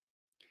man.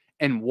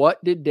 And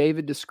what did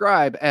David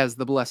describe as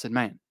the blessed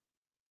man?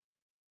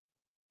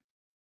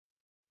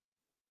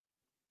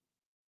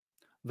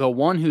 The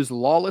one whose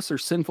lawless or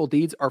sinful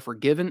deeds are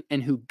forgiven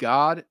and who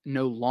God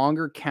no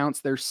longer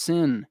counts their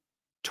sin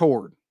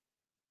toward.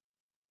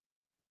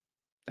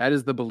 That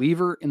is the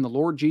believer in the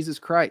Lord Jesus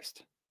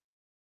Christ.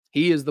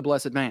 He is the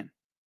blessed man.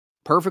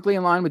 Perfectly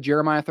in line with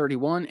Jeremiah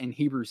 31 and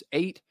Hebrews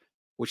 8,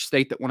 which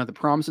state that one of the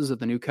promises of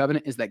the new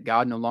covenant is that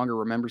God no longer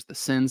remembers the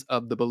sins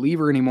of the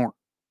believer anymore.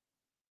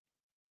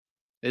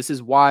 This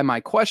is why my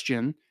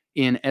question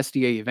in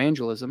SDA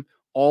evangelism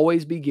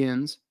always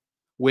begins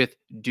with,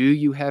 do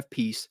you have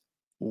peace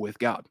with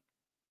God?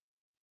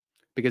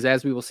 Because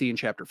as we will see in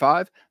chapter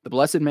 5, the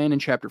blessed man in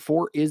chapter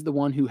 4 is the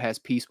one who has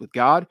peace with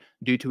God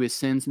due to his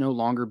sins no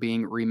longer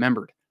being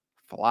remembered.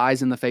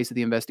 Flies in the face of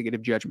the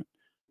investigative judgment.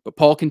 But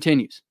Paul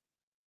continues.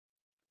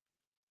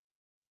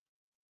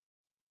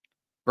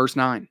 Verse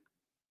 9.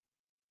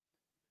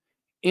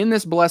 Is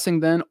this blessing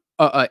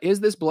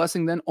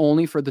then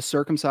only for the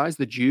circumcised,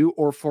 the Jew,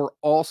 or for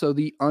also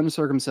the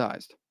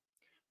uncircumcised?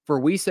 For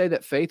we say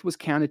that faith was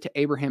counted to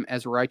Abraham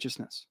as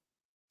righteousness.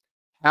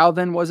 How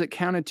then was it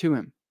counted to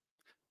him?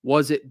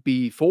 Was it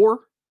before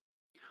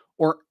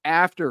or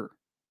after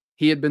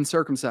he had been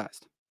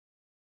circumcised?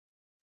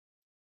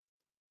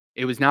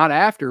 It was not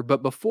after,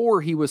 but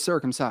before he was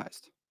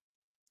circumcised.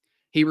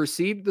 He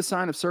received the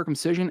sign of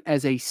circumcision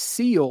as a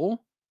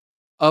seal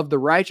of the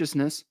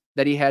righteousness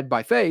that he had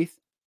by faith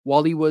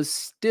while he was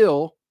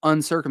still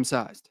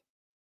uncircumcised.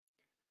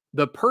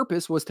 The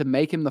purpose was to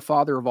make him the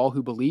father of all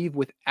who believe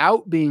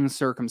without being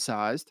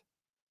circumcised,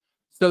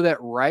 so that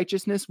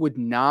righteousness would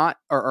not,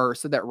 or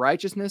so that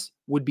righteousness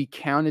would be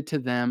counted to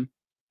them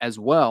as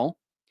well,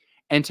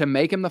 and to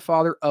make him the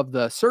father of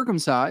the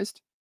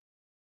circumcised,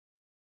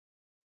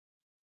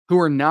 who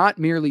are not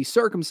merely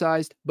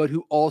circumcised, but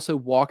who also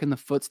walk in the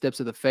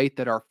footsteps of the faith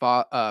that our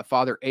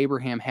father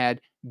Abraham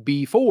had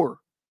before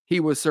he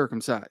was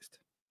circumcised.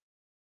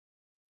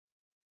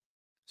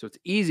 So it's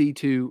easy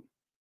to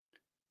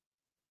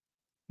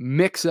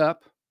mix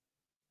up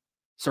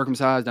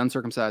circumcised,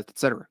 uncircumcised,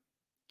 etc.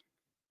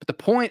 But the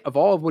point of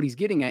all of what he's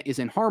getting at is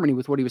in harmony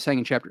with what he was saying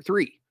in chapter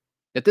 3,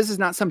 that this is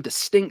not some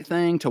distinct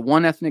thing to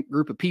one ethnic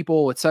group of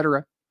people,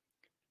 etc.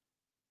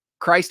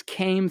 Christ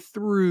came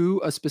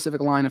through a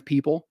specific line of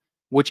people,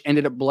 which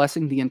ended up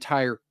blessing the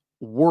entire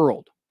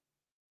world.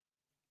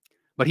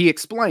 But he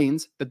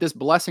explains that this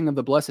blessing of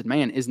the blessed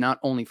man is not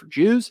only for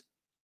Jews,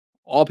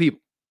 all people.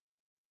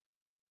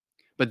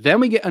 But then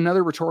we get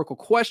another rhetorical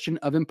question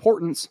of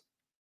importance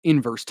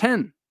in verse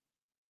 10.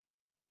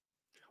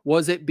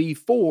 Was it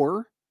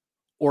before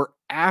or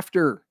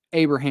after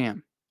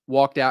Abraham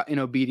walked out in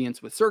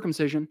obedience with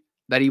circumcision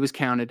that he was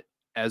counted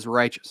as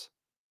righteous?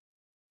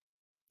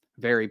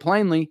 Very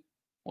plainly,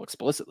 well,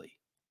 explicitly,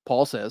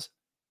 Paul says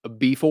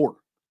before.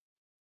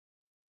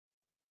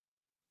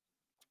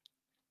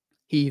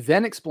 He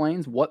then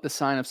explains what the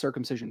sign of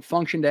circumcision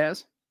functioned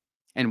as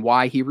and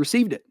why he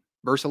received it.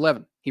 Verse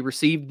 11, he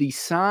received the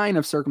sign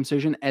of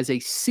circumcision as a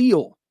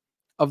seal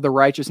of the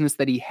righteousness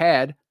that he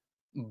had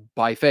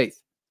by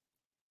faith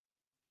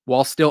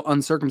while still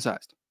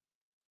uncircumcised.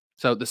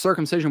 So the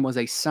circumcision was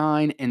a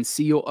sign and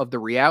seal of the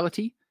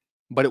reality,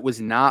 but it was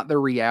not the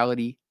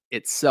reality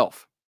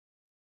itself.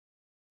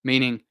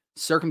 Meaning,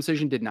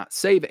 circumcision did not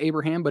save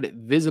Abraham, but it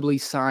visibly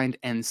signed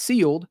and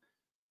sealed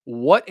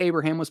what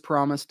Abraham was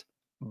promised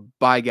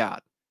by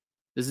God.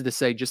 This is to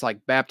say, just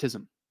like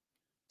baptism,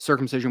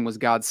 circumcision was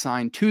God's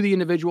sign to the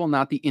individual,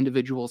 not the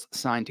individual's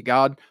sign to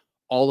God.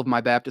 All of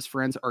my Baptist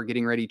friends are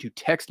getting ready to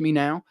text me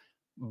now,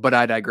 but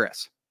I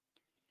digress.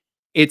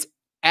 It's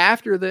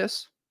after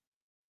this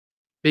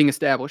being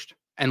established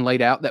and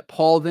laid out that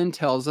Paul then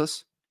tells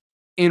us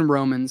in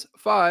Romans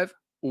 5,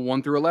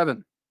 1 through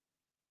 11.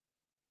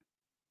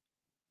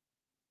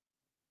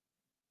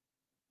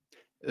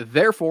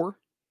 Therefore,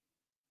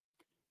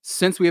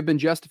 since we have been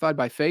justified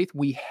by faith,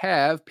 we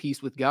have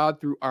peace with God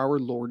through our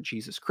Lord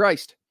Jesus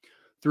Christ.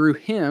 Through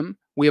him,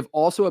 we have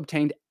also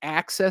obtained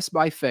access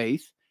by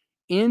faith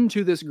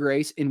into this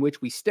grace in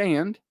which we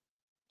stand,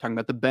 talking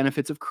about the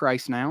benefits of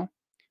Christ now,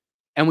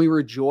 and we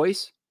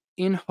rejoice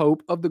in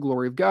hope of the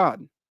glory of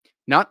God.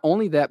 Not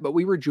only that, but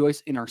we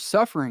rejoice in our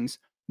sufferings,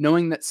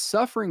 knowing that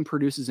suffering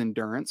produces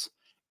endurance,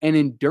 and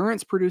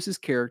endurance produces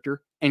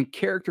character, and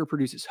character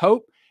produces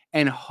hope,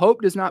 and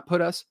hope does not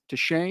put us to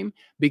shame,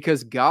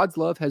 because God's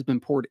love has been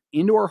poured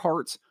into our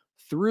hearts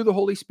through the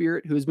Holy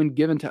Spirit who has been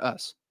given to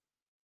us.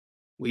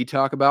 We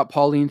talk about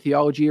Pauline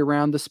theology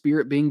around the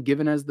Spirit being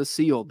given as the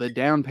seal, the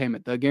down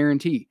payment, the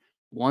guarantee.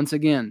 Once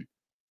again,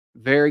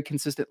 very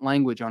consistent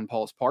language on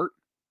Paul's part.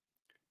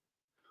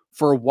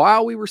 For a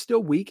while we were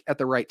still weak, at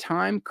the right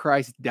time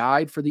Christ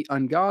died for the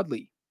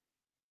ungodly.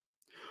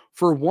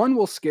 For one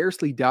will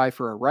scarcely die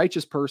for a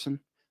righteous person,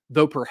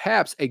 though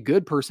perhaps a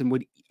good person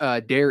would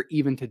dare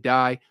even to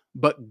die.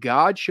 But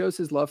God shows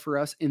his love for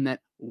us in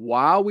that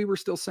while we were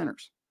still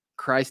sinners,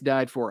 Christ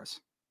died for us.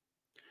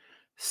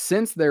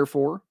 Since,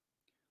 therefore,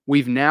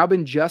 we've now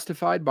been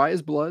justified by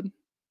his blood,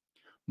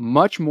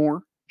 much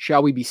more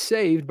shall we be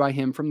saved by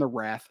him from the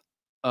wrath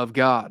of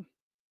God.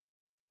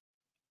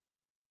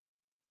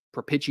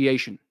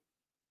 Propitiation.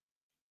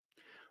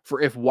 For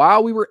if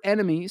while we were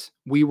enemies,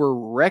 we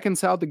were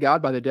reconciled to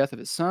God by the death of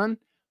his Son,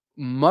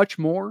 much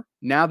more,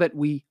 now that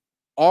we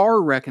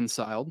are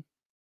reconciled,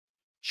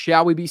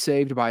 shall we be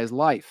saved by his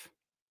life.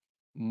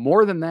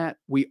 More than that,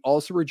 we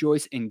also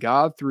rejoice in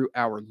God through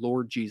our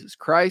Lord Jesus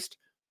Christ,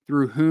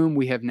 through whom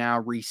we have now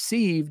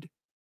received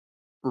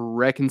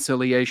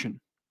reconciliation.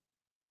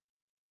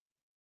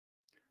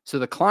 So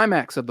the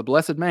climax of the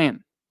blessed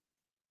man,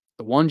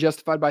 the one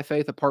justified by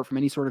faith apart from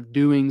any sort of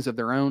doings of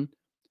their own,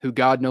 who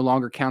God no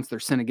longer counts their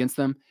sin against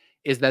them,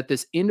 is that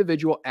this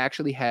individual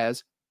actually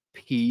has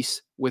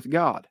peace with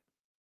God.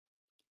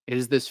 It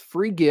is this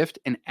free gift,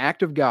 an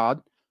act of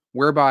God,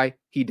 whereby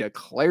he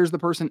declares the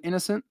person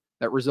innocent,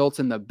 that results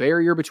in the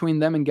barrier between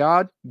them and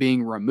God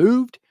being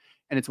removed.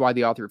 And it's why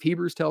the author of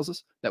Hebrews tells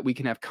us that we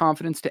can have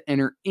confidence to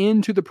enter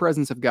into the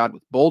presence of God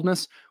with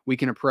boldness. We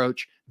can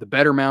approach the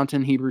better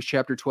mountain, Hebrews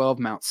chapter 12,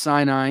 Mount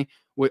Sinai,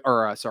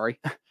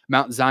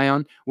 Mount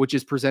Zion, which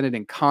is presented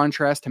in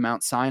contrast to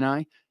Mount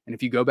Sinai. And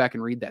if you go back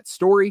and read that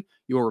story,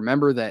 you'll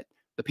remember that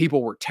the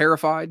people were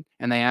terrified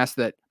and they asked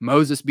that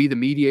Moses be the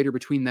mediator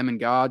between them and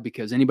God,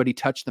 because anybody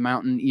touched the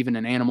mountain, even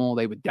an animal,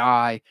 they would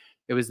die.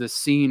 It was this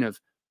scene of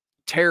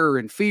terror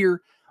and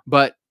fear.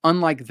 But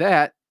unlike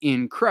that,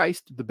 in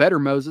Christ, the better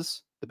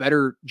Moses, the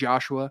better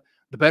Joshua,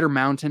 the better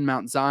mountain,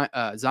 Mount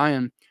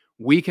Zion,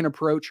 we can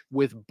approach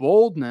with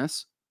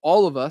boldness,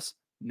 all of us,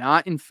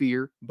 not in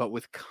fear, but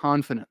with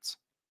confidence,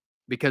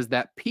 because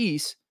that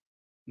peace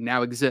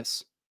now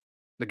exists.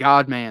 The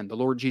God-man, the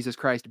Lord Jesus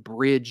Christ,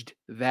 bridged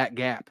that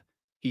gap.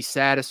 He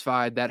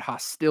satisfied that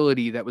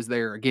hostility that was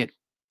there. Again,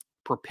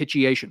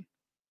 propitiation.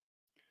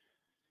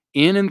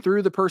 In and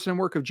through the person and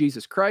work of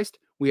Jesus Christ,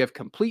 we have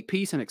complete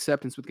peace and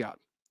acceptance with God.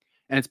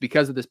 And it's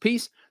because of this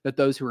peace that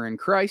those who are in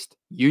Christ,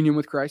 union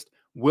with Christ,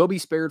 will be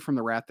spared from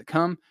the wrath to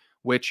come,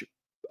 which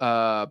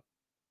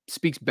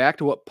speaks back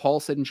to what Paul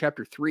said in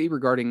chapter 3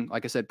 regarding,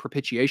 like I said,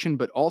 propitiation,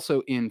 but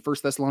also in 1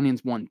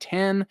 Thessalonians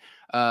 1:10,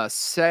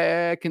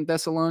 2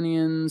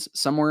 Thessalonians,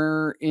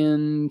 somewhere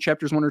in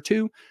chapters 1 or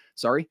 2,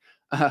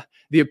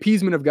 the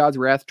appeasement of God's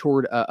wrath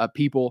toward a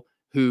people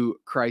who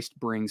Christ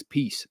brings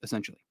peace,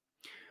 essentially.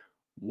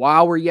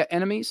 While we're yet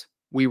enemies,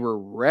 we were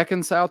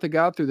reconciled to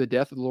God through the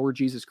death of the Lord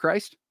Jesus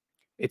Christ.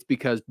 It's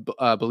because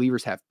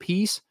believers have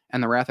peace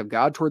and the wrath of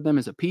God toward them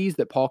is appeased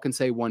that Paul can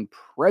say one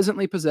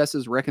presently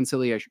possesses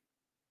reconciliation.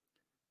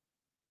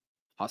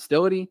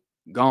 Hostility,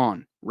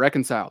 gone.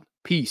 Reconciled,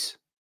 peace.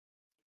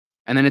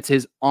 And then it's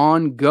his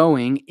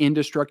ongoing,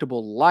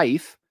 indestructible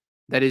life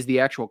that is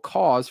the actual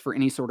cause for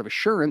any sort of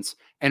assurance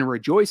and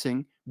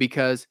rejoicing,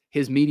 because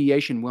his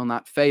mediation will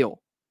not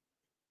fail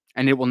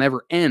and it will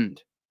never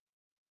end.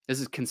 This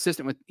is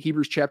consistent with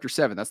Hebrews chapter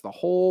 7. That's the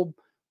whole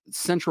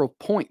central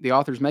point the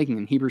author's making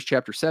in Hebrews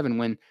chapter 7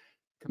 when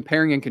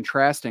comparing and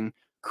contrasting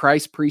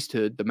Christ's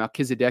priesthood, the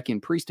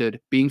Melchizedekian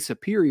priesthood, being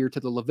superior to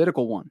the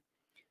Levitical one.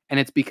 And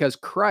it's because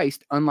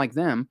Christ, unlike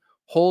them,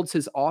 holds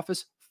his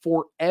office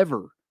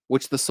forever,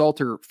 which the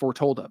Psalter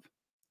foretold of.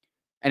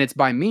 And it's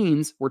by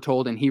means, we're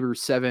told in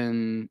Hebrews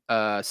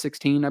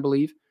 7:16, I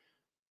believe,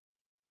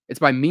 it's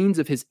by means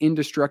of his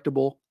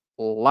indestructible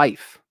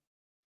life.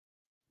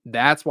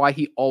 That's why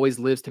he always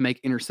lives to make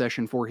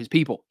intercession for his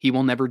people. He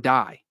will never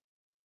die.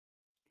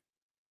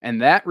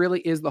 And that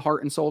really is the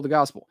heart and soul of the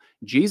gospel.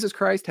 Jesus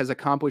Christ has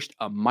accomplished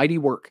a mighty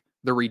work,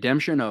 the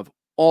redemption of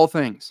all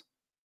things.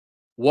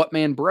 What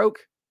man broke,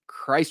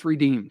 Christ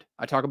redeemed.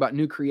 I talk about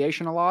new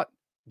creation a lot,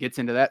 gets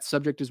into that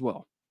subject as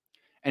well.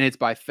 And it's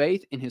by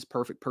faith in his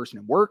perfect person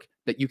and work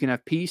that you can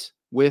have peace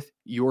with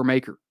your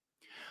Maker.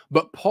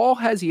 But Paul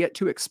has yet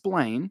to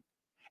explain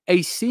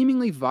a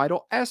seemingly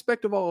vital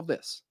aspect of all of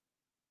this,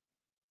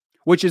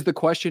 which is the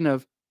question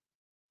of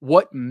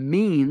what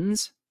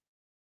means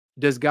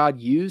does God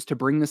use to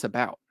bring this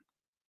about?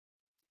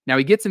 Now,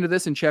 he gets into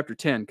this in chapter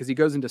 10 because he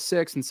goes into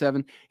 6 and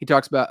 7. He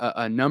talks about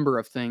a number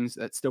of things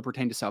that still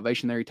pertain to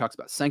salvation there. He talks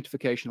about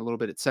sanctification a little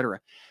bit, etc.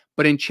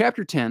 But in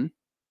chapter 10,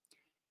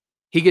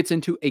 he gets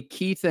into a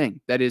key thing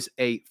that is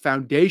a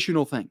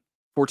foundational thing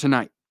for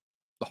tonight,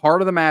 the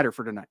heart of the matter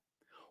for tonight.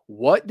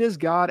 What does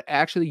God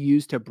actually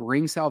use to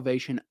bring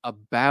salvation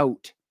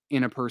about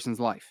in a person's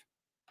life?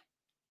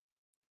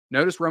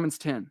 Notice Romans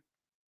 10,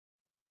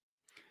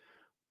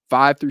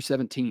 5 through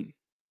 17.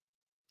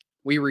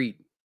 We read,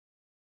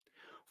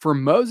 "For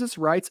Moses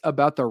writes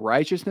about the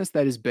righteousness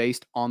that is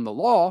based on the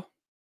law,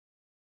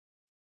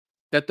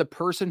 that the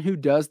person who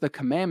does the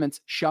commandments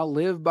shall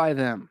live by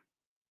them.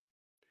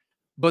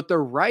 But the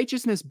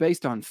righteousness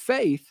based on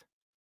faith,"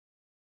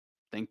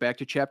 think back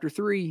to chapter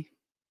 3.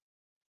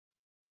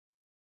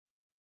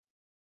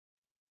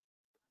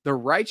 "The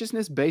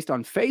righteousness based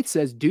on faith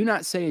says, do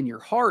not say in your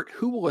heart,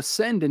 who will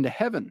ascend into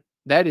heaven?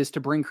 That is to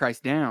bring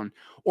Christ down.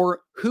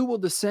 Or who will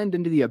descend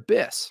into the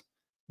abyss?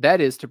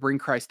 That is to bring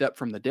Christ up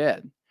from the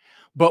dead.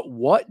 But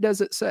what does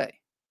it say?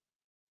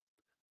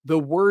 The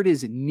word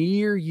is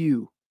near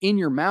you, in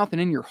your mouth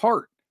and in your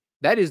heart.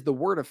 That is the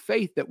word of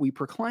faith that we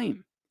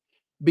proclaim.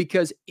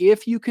 Because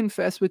if you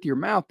confess with your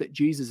mouth that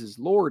Jesus is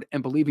Lord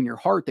and believe in your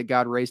heart that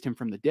God raised him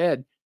from the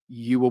dead,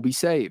 you will be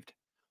saved.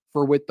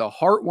 For with the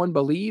heart one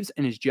believes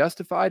and is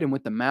justified, and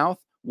with the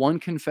mouth one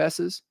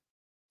confesses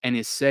and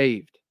is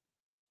saved."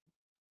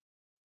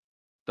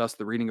 Thus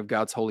the reading of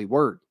God's holy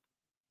word.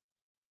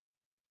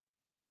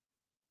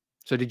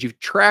 So did you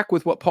track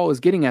with what Paul is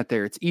getting at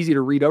there? It's easy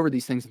to read over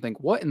these things and think,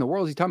 what in the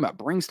world is he talking about?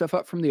 Bring stuff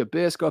up from the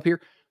abyss, go up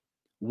here.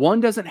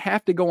 One doesn't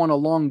have to go on a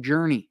long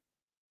journey.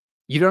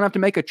 You don't have to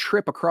make a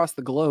trip across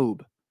the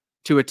globe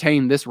to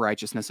attain this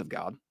righteousness of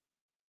God.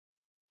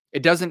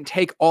 It doesn't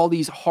take all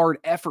these hard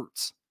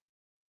efforts.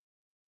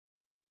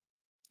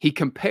 He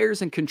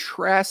compares and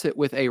contrasts it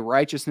with a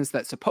righteousness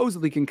that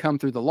supposedly can come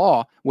through the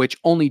law, which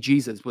only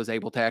Jesus was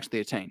able to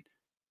actually attain.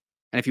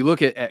 And if you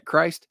look at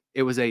Christ,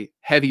 it was a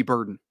heavy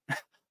burden,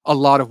 a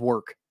lot of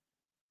work.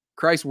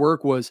 Christ's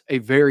work was a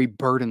very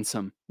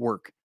burdensome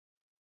work.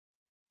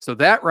 So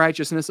that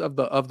righteousness of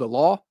the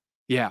law,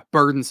 yeah,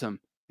 burdensome.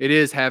 It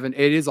is having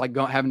like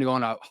having to go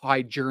on a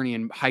high journey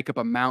and hike up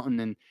a mountain,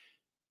 and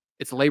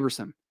it's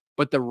laborsome.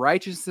 But the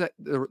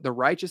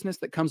righteousness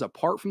that comes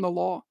apart from the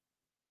law,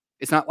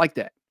 it's not like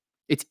that.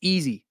 It's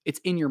easy. It's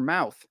in your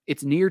mouth.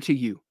 It's near to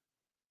you.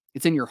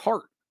 It's in your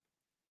heart.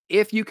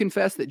 If you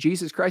confess that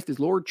Jesus Christ is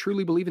Lord,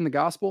 truly believe in the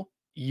gospel,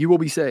 you will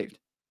be saved.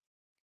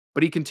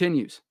 But he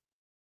continues.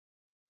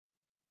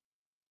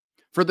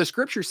 For the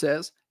scripture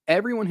says,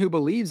 everyone who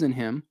believes in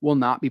him will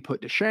not be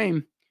put to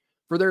shame,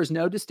 for there is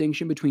no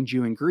distinction between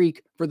Jew and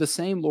Greek, for the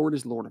same Lord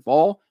is Lord of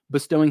all,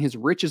 bestowing his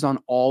riches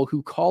on all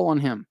who call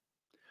on him.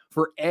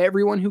 For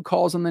everyone who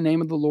calls on the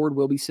name of the Lord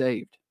will be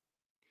saved.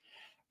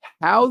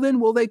 How then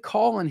will they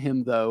call on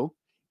him, though,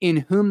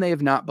 in whom they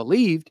have not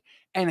believed?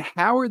 And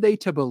how are they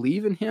to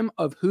believe in him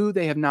of who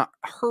they have not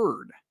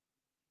heard?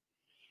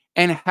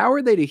 And how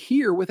are they to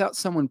hear without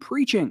someone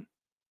preaching?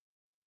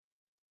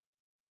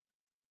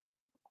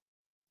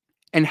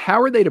 And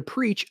how are they to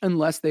preach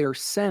unless they are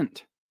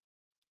sent?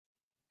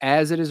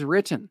 As it is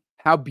written,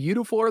 how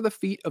beautiful are the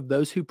feet of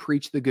those who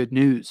preach the good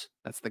news.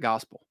 That's the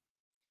gospel.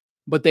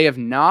 But they have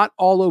not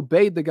all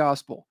obeyed the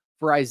gospel.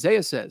 For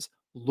Isaiah says,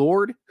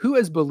 Lord, who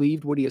has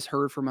believed what he has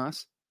heard from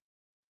us?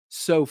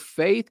 So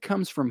faith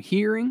comes from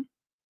hearing,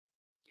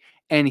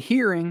 and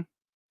hearing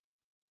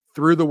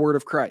through the word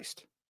of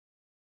Christ.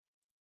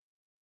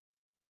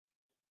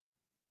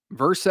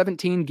 Verse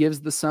 17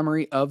 gives the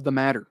summary of the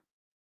matter.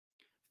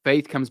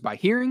 Faith comes by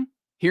hearing.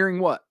 Hearing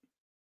what?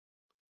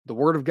 The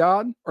word of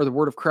God or the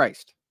word of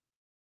Christ?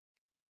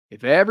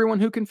 If everyone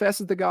who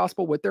confesses the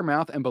gospel with their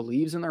mouth and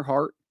believes in their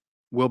heart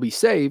will be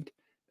saved,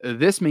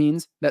 this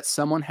means that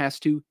someone has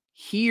to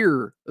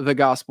hear the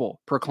gospel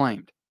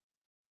proclaimed.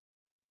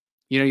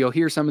 You know, you'll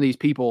hear some of these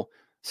people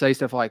say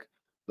stuff like,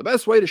 the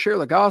best way to share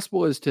the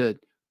gospel is to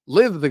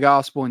live the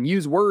gospel and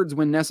use words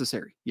when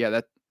necessary.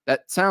 Yeah,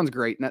 that sounds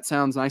great, and that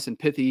sounds nice and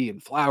pithy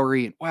and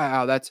flowery, and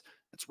wow, that's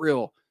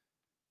real.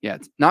 Yeah,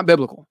 it's not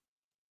biblical.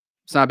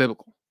 It's not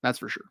biblical, that's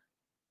for sure.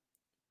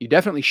 You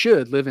definitely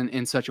should live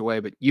in such a way,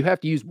 but you have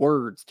to use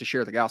words to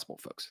share the gospel,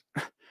 folks.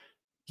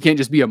 You can't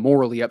just be a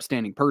morally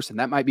upstanding person.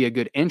 That might be a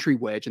good entry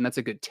wedge, and that's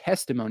a good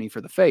testimony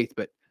for the faith.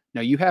 But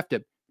no,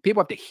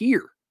 people have to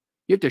hear.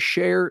 You have to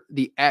share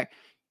the act.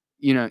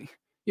 You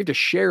have to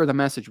share the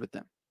message with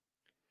them.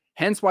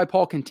 Hence why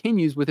Paul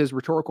continues with his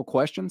rhetorical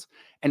questions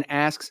and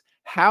asks,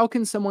 how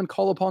can someone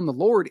call upon the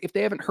Lord if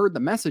they haven't heard the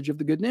message of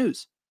the good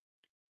news?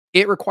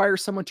 It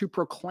requires someone to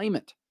proclaim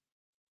it.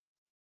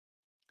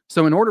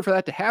 So in order for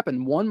that to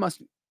happen, one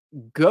must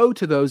go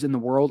to those in the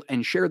world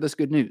and share this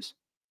good news,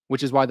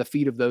 which is why the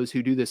feet of those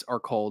who do this are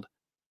called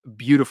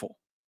beautiful.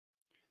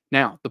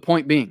 Now, the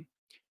point being,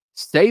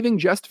 saving,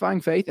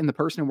 justifying faith in the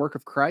person and work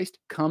of Christ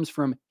comes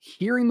from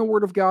hearing the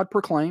word of God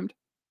proclaimed,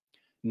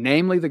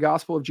 namely the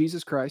gospel of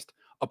Jesus Christ.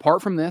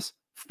 Apart from this,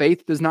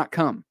 faith does not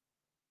come.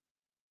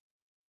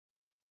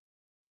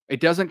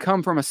 It doesn't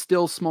come from a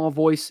still small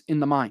voice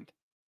in the mind.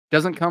 It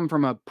doesn't come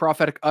from a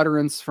prophetic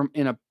utterance from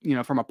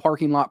a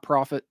parking lot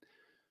prophet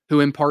who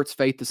imparts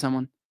faith to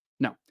someone.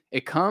 No,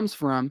 it comes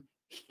from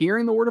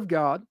hearing the word of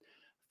God,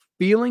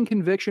 feeling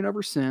conviction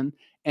over sin,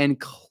 and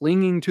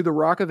clinging to the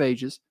rock of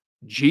ages,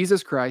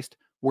 Jesus Christ,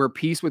 where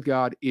peace with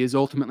God is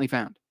ultimately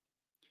found.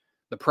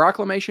 The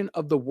proclamation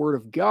of the word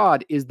of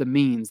God is the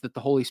means that the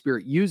Holy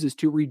Spirit uses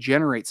to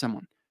regenerate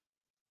someone.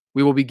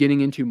 We will be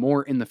getting into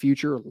more in the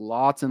future,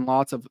 lots and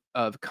lots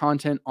of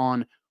content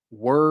on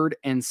word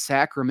and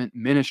sacrament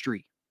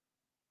ministry,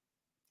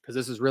 because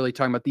this is really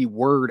talking about the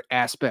word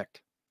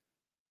aspect.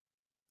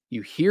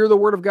 You hear the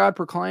word of God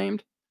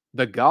proclaimed,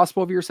 the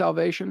gospel of your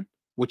salvation,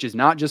 which is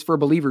not just for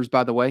believers,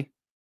 by the way,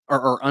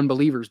 or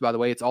unbelievers, by the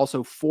way. It's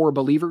also for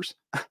believers.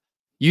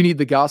 You need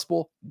the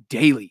gospel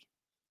daily.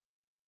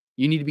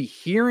 You need to be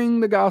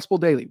hearing the gospel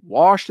daily,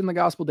 washed in the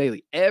gospel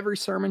daily. Every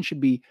sermon should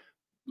be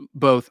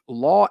both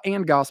law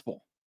and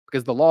gospel,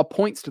 because the law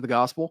points to the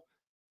gospel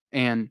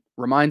and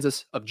reminds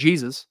us of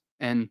Jesus,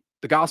 and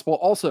the gospel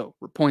also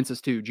points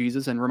us to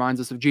Jesus and reminds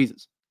us of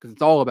Jesus, because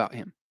it's all about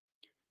him.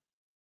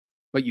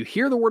 But you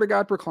hear the word of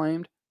God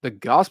proclaimed, the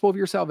gospel of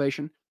your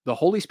salvation. The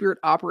Holy Spirit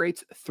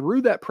operates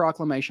through that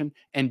proclamation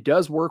and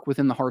does work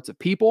within the hearts of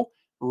people,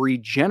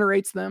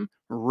 regenerates them,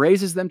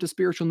 raises them to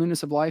spiritual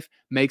newness of life,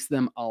 makes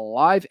them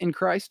alive in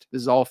Christ.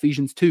 This is all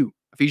Ephesians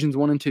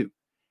 1 and 2,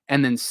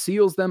 and then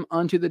seals them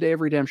unto the day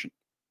of redemption.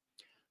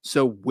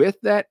 So with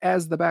that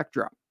as the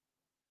backdrop,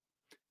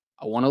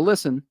 I want to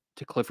listen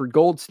to Clifford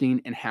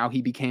Goldstein and how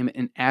he became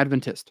an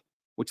Adventist,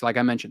 which, like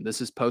I mentioned, this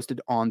is posted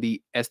on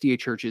the SDA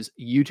Church's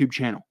YouTube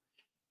channel.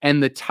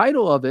 And the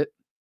title of it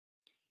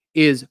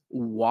is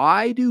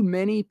why do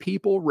many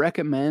people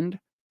recommend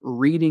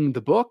reading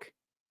the book,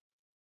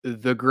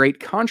 The Great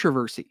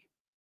Controversy?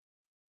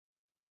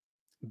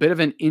 Bit of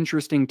an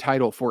interesting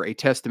title for a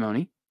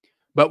testimony,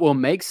 but will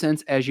make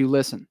sense as you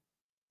listen.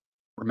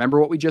 Remember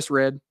what we just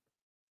read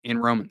in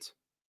Romans.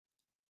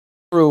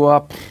 Grew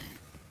up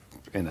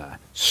in a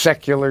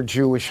secular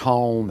Jewish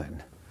home,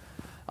 and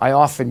I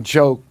often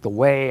joke the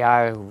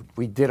way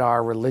we did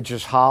our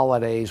religious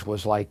holidays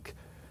was like,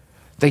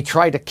 they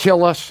tried to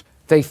kill us,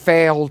 they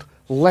failed,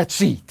 let's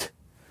eat.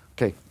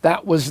 Okay,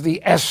 that was the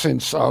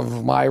essence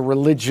of my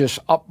religious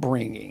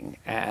upbringing.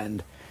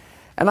 And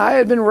I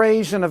had been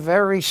raised in a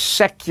very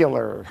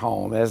secular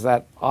home, as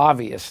that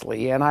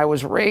obviously, and I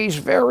was raised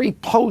very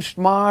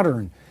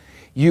postmodern.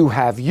 You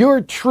have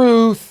your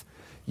truth,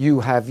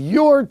 you have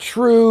your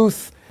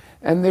truth,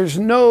 and there's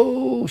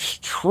no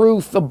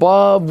truth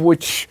above,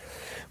 which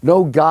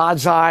no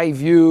God's eye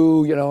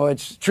view,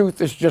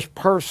 truth is just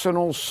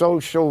personal,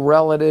 social,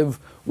 relative,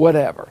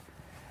 whatever.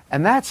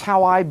 And that's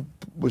how I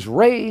was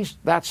raised,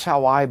 that's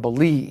how I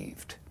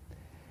believed.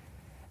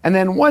 And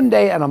then one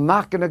day, and I'm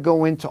not going to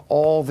go into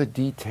all the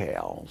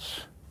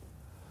details,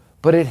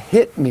 but it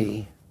hit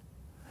me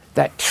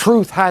that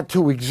truth had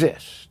to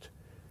exist.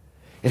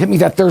 It hit me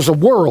that there's a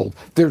world,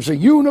 there's a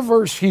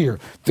universe here,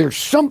 there's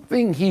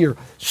something here,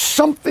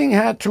 something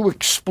had to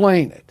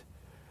explain it.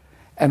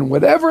 And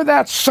whatever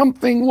that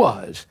something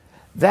was,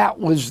 that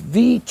was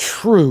the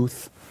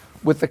truth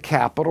with a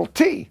capital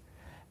T.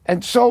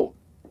 And so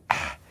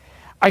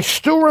I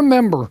still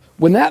remember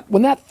when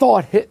that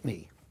thought hit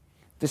me.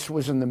 This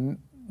was in the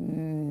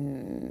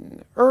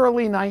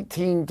early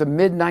to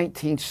mid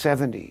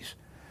 1970s.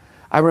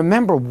 I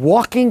remember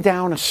walking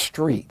down a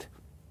street,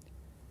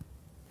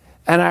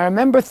 and I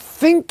remember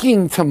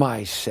thinking to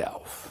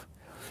myself,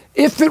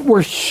 if it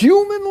were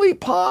humanly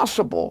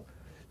possible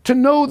to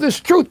know this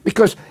truth,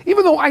 because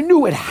even though I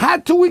knew it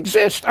had to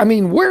exist, I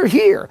mean, we're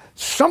here,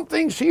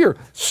 something's here,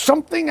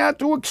 something had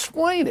to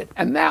explain it,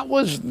 and that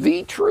was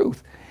the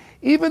truth.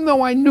 Even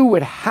though I knew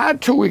it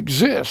had to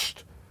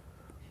exist,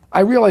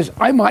 I realized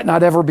I might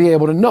not ever be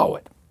able to know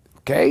it.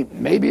 Okay,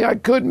 maybe I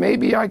could,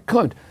 maybe I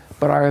couldn't.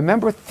 But I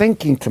remember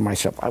thinking to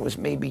myself, I was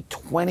maybe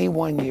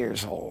 21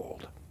 years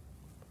old.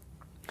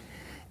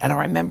 And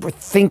I remember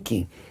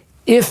thinking,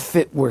 if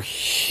it were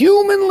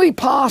humanly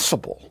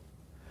possible,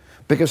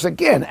 because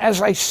again,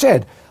 as I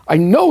said, I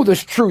know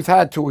this truth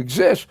had to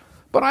exist,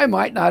 but I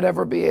might not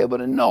ever be able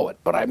to know it.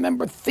 But I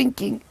remember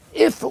thinking,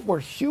 if it were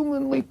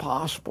humanly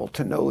possible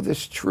to know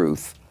this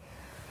truth,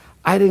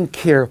 I didn't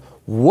care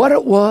what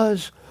it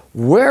was,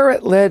 where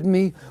it led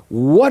me,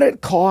 what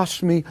it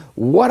cost me,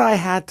 what I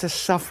had to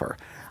suffer.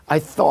 I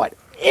thought,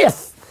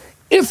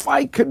 if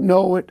I could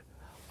know it,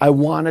 I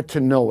wanted to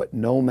know it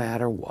no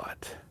matter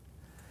what.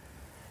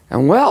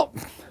 And well,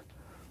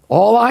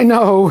 all I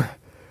know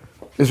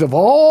is of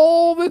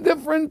all the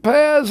different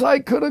paths I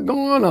could have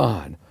gone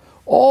on,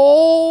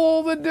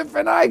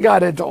 I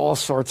got into all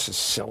sorts of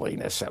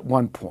silliness at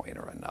one point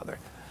or another.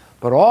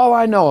 But all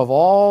I know of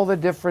all the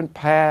different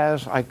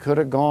paths I could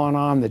have gone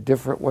on, the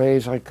different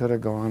ways I could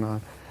have gone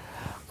on,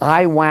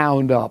 I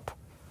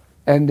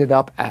ended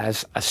up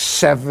as a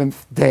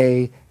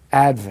Seventh-day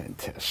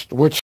Adventist,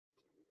 which...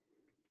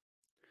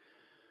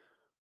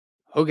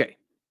 Okay,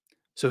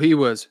 so he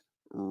was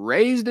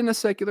raised in a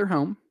secular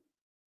home,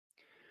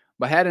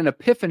 but had an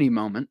epiphany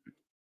moment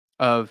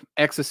of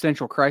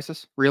existential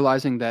crisis,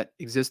 realizing that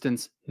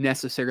existence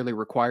necessarily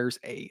requires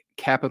a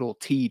capital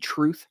T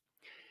truth.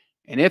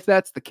 And if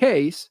that's the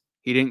case,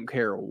 he didn't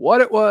care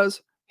what it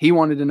was. He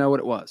wanted to know what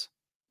it was.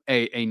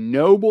 A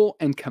noble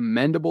and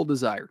commendable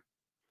desire.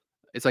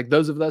 It's like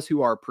those of us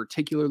who are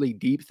particularly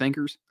deep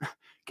thinkers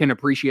can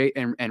appreciate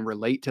and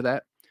relate to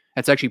that.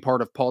 That's actually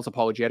part of Paul's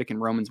apologetic in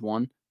Romans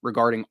 1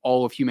 regarding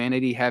all of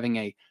humanity having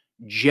a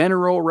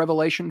general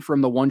revelation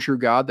from the one true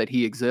God that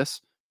he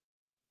exists.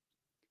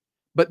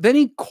 But then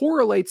he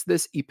correlates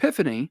this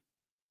epiphany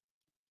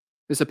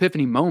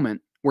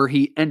moment where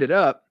he ended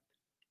up,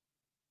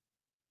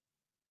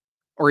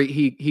 or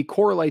he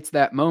correlates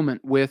that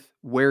moment with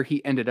where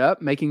he ended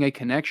up, making a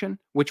connection,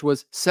 which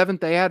was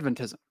Seventh-day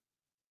Adventism.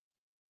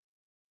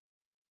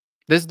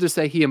 This is to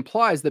say, he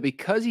implies that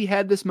because he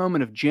had this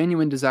moment of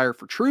genuine desire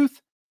for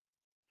truth,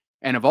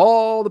 and of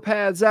all the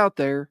paths out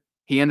there,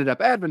 he ended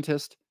up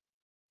Adventist,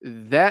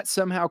 that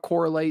somehow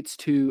correlates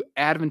to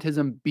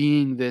Adventism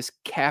being this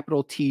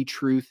capital T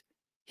truth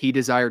he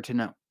desired to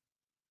know.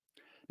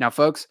 Now,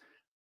 folks,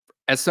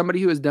 as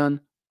somebody who has done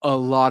a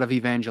lot of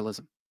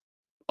evangelism,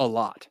 a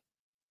lot,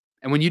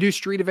 and when you do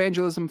street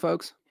evangelism,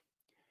 folks,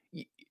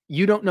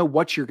 you don't know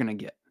what you're going to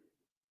get.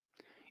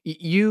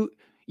 You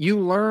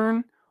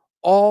learn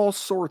all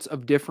sorts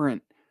of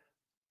different.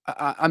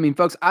 I mean,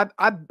 folks, I've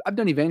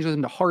done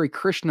evangelism to Hare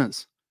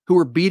Krishnas who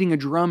are beating a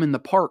drum in the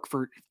park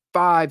for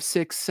 5,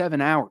 6,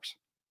 7 hours.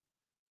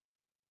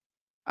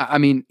 I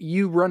mean,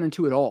 you run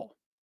into it all.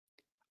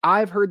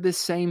 I've heard this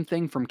same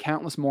thing from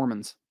countless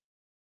Mormons.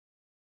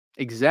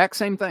 Exact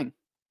same thing.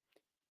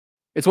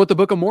 It's what the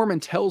Book of Mormon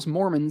tells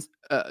Mormons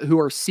who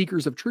are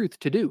seekers of truth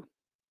to do.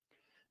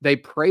 They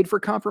prayed for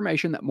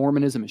confirmation that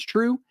Mormonism is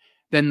true.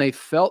 Then they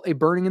felt a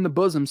burning in the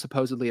bosom,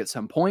 supposedly at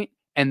some point,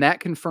 and that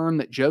confirmed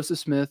that Joseph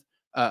Smith,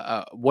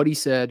 what he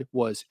said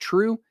was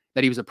true,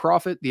 that he was a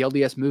prophet, the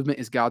LDS movement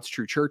is God's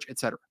true church,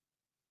 etc.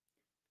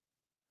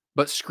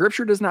 But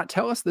Scripture does not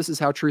tell us this is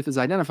how truth is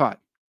identified.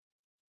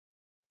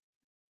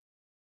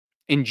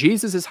 In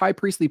Jesus' high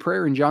priestly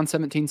prayer in John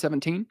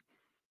 17:17,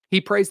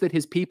 he prays that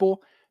his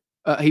people,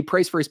 he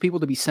prays for his people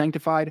to be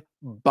sanctified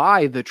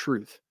by the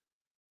truth.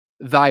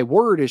 Thy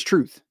word is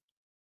truth.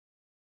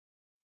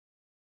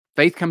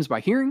 Faith comes by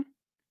hearing,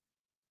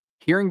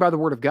 hearing by the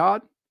word of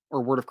God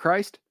or word of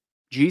Christ.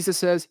 Jesus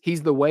says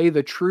he's the way,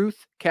 the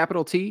truth,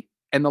 capital T,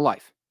 and the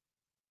life.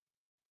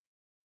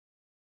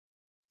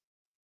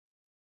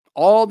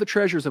 All the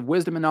treasures of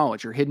wisdom and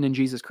knowledge are hidden in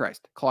Jesus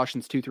Christ.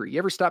 Colossians 2:3. You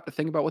ever stop to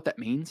think about what that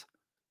means?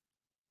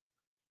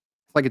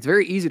 Like, it's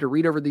very easy to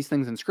read over these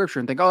things in Scripture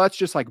and think, oh, that's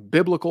just like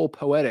biblical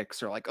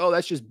poetics, or like, oh,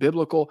 that's just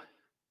biblical.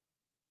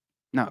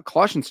 No,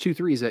 Colossians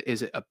 2:3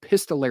 is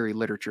epistolary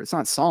literature. It's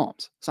not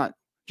Psalms. It's not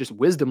just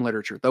wisdom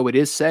literature, though it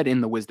is said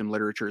in the wisdom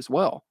literature as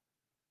well.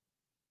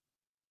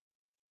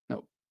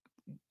 No,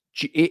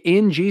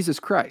 in Jesus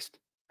Christ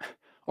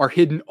are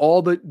hidden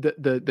all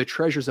the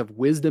treasures of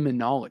wisdom and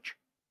knowledge.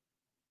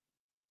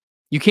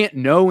 You can't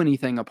know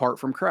anything apart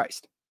from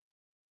Christ.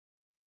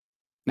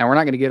 Now, we're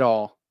not going to get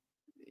all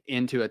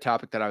into a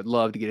topic that I would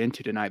love to get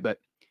into tonight, but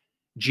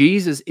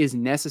Jesus is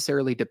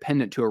necessarily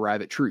dependent to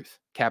arrive at truth,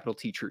 capital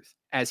T truth,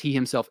 as he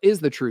himself is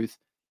the truth,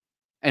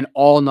 and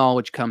all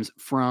knowledge comes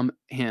from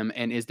him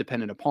and is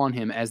dependent upon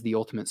him as the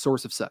ultimate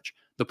source of such.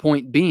 The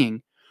point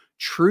being,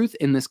 truth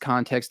in this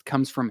context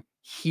comes from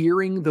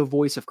hearing the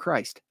voice of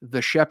Christ,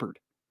 the shepherd,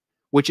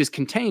 which is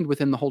contained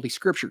within the Holy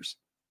Scriptures.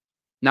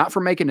 Not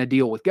from making a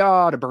deal with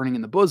God, a burning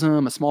in the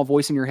bosom, a small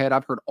voice in your head.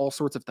 I've heard all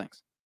sorts of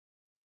things.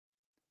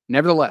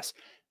 Nevertheless,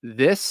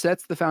 this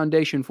sets the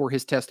foundation for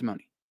his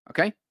testimony.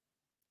 Okay?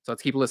 So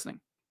let's keep listening.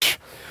 It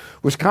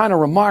was kind of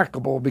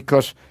remarkable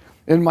because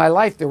in my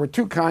life there were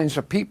two kinds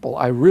of people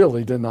I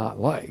really did not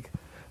like.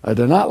 I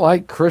did not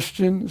like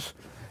Christians,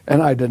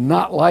 and I did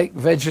not like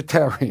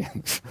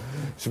vegetarians.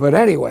 But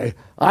anyway,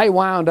 I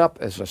wound up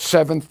as a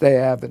Seventh-day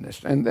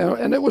Adventist, and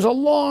it was a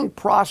long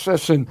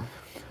process, and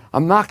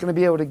I'm not going to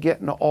be able to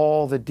get into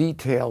all the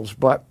details,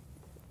 but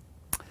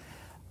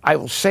I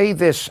will say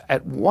this.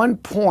 At one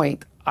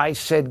point, I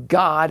said,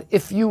 God,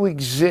 if you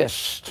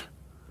exist,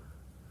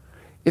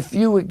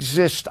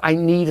 I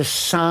need a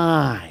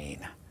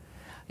sign.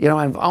 You know,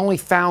 I've only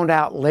found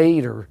out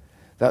later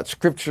that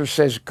Scripture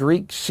says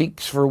Greek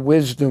seeks for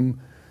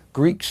wisdom,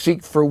 Greeks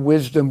seek for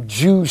wisdom,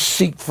 Jews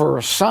seek for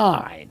a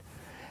sign.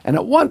 And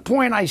at one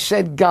point I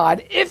said,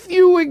 God, if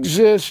you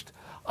exist,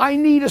 I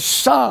need a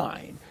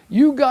sign.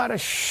 You got to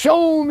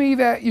show me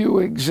that you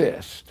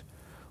exist.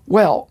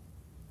 Well,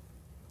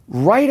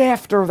 right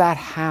after that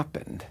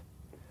happened,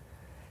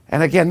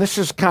 and again, this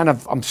is kind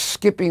of, I'm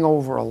skipping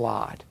over a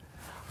lot.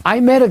 I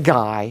met a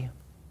guy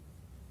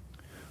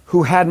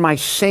who had my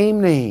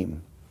same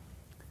name,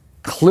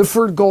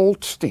 Clifford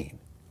Goldstein.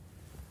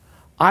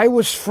 I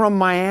was from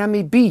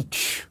Miami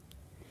Beach.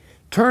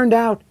 Turned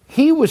out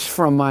he was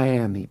from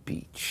Miami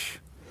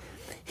Beach.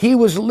 He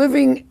was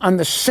living on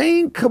the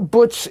same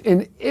kibbutz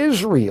in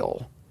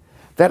Israel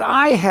that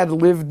I had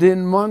lived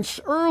in months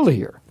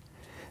earlier.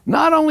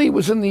 Not only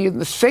was in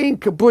the same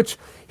kibbutz,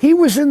 he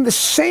was in the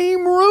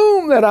same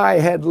room that I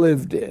had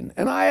lived in,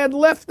 and I had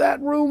left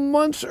that room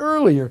months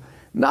earlier.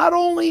 Not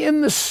only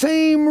in the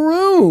same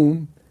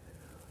room,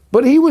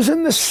 but he was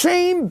in the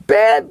same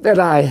bed that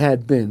I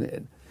had been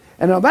in.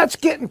 And now that's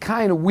getting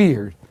kind of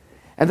weird.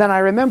 And then I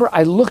remember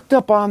I looked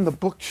up on the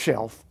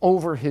bookshelf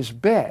over his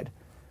bed,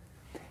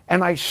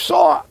 and I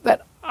saw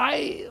that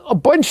a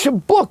bunch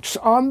of books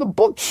on the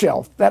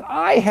bookshelf that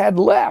I had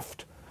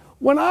left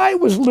when I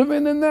was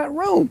living in that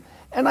room.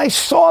 And I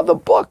saw the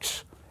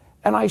books,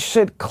 and I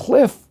said,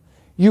 Cliff,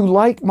 you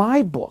like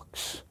my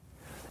books?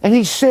 And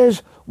he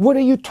says, what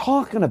are you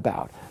talking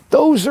about?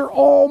 Those are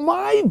all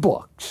my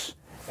books.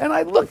 And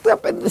I looked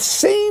up at the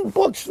same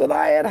books that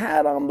I had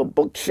had on the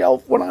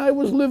bookshelf when I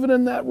was living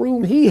in that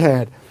room he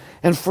had.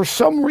 And for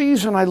some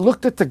reason, I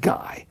looked at the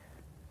guy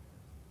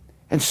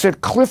and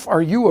said, Cliff,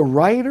 are you a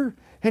writer?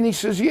 And he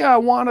says, yeah, I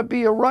want to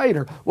be a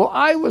writer. Well,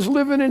 I was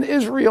living in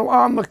Israel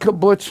on the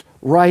kibbutz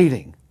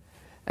writing.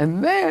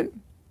 And then,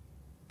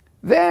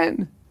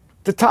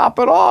 to top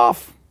it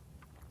off,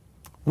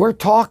 we're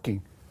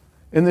talking,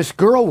 and this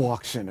girl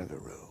walks into the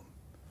room.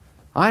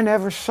 I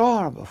never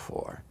saw her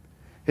before.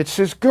 It's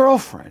his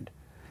girlfriend.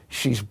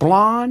 She's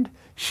blonde.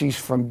 She's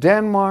from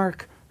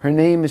Denmark. Her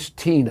name is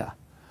Tina.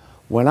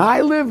 When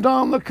I lived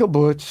on the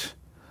kibbutz,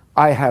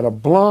 I had a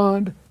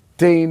blonde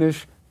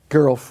Danish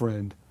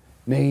girlfriend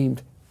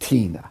named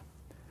Tina.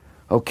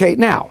 Okay,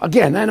 now,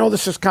 again, I know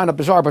this is kind of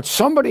bizarre, but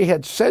somebody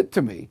had said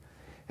to me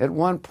at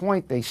one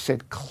point, they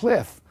said,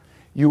 Cliff,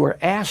 you are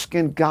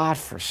asking God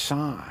for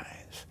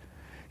signs.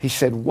 He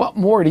said, what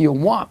more do you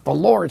want? The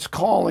Lord's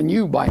calling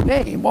you by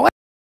name. Well,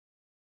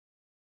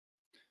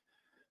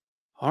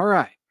 all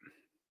right.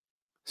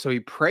 So he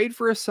prayed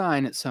for a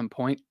sign at some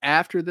point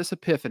after this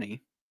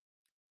epiphany.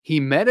 He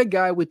met a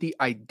guy with the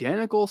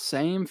identical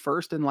same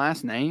first and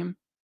last name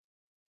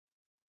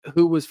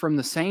who was from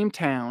the same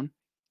town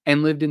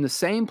and lived in the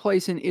same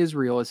place in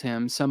Israel as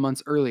him some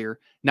months earlier.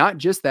 Not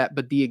just that,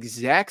 but the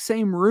exact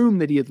same room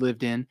that he had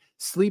lived in,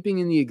 sleeping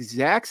in the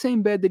exact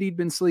same bed that he'd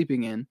been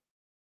sleeping in.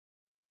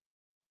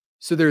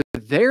 So they're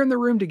there in the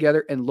room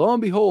together, and lo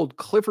and behold,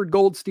 Clifford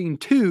Goldstein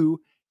 2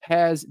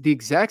 has the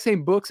exact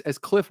same books as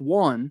Cliff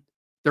 1.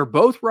 They're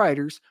both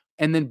writers,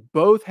 and then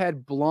both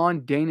had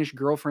blonde Danish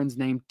girlfriends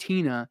named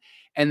Tina,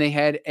 and they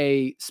had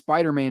a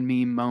Spider-Man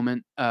meme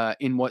moment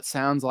in what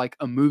sounds like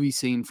a movie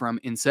scene from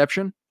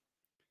Inception.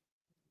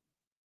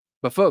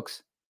 But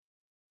folks,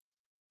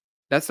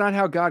 that's not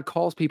how God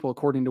calls people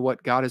according to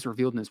what God has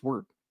revealed in his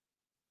word.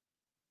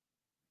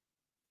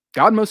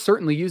 God most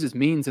certainly uses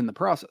means in the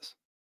process,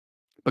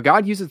 but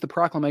God uses the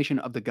proclamation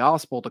of the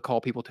gospel to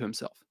call people to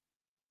himself.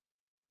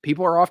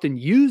 People are often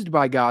used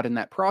by God in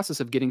that process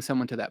of getting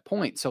someone to that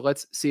point. So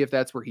let's see if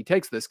that's where he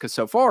takes this, because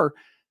so far,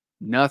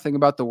 nothing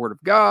about the word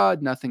of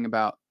God, nothing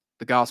about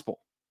the gospel.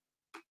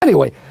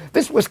 Anyway,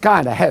 this was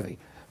kind of heavy.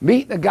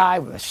 Meeting a guy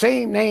with the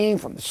same name,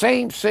 from the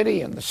same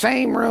city, in the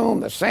same room,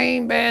 the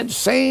same bed,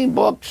 same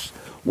books,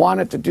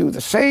 wanted to do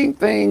the same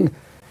thing.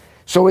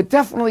 So it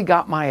definitely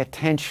got my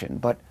attention,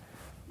 but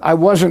I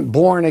wasn't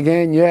born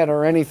again yet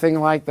or anything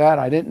like that.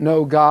 I didn't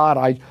know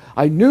God.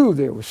 I knew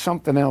there was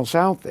something else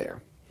out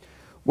there.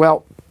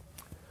 Well,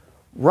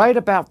 right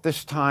about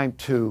this time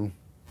too,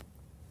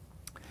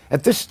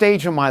 at this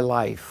stage of my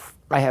life,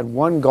 I had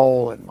one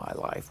goal in my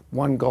life,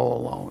 one goal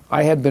alone.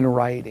 I had been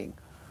writing,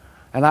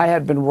 and I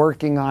had been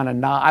working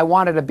on I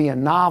wanted to be a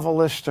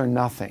novelist or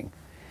nothing.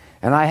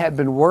 And I had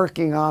been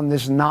working on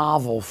this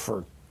novel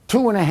for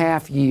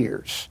 2.5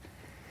 years.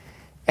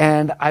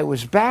 And I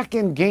was back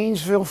in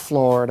Gainesville,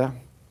 Florida,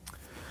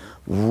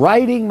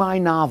 writing my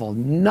novel.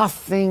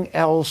 Nothing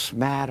else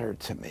mattered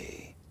to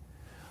me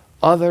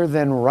other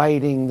than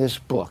writing this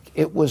book.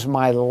 It was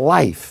my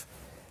life.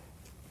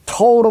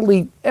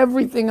 Totally,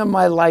 everything in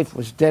my life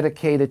was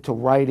dedicated to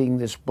writing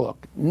this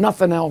book.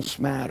 Nothing else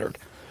mattered.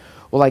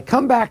 Well, I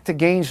come back to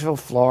Gainesville,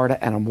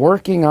 Florida, and I'm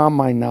working on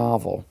my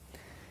novel.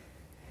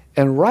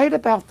 And right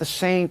about the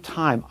same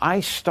time, I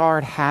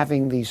start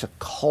having these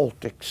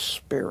occult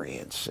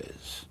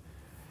experiences.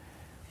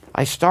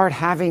 I start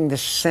having the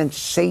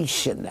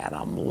sensation that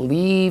I'm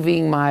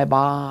leaving my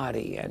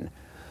body and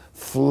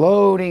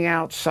floating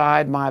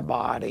outside my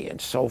body and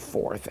so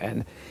forth.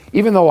 And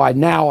even though I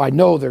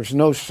know there's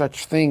no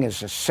such thing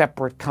as a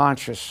separate,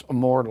 conscious,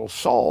 immortal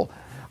soul,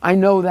 I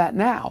know that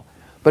now.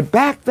 But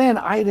back then,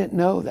 I didn't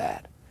know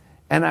that.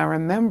 And I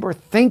remember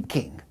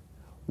thinking,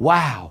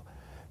 wow,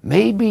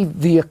 maybe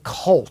the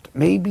occult,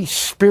 maybe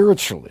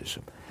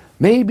spiritualism,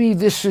 maybe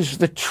this is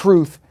the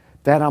truth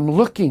that I'm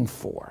looking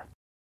for.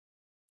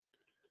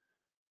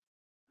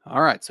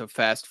 All right, so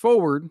fast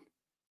forward,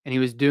 and he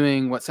was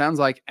doing what sounds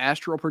like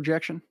astral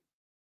projection,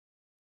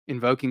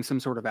 invoking some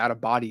sort of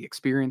out-of-body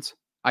experience.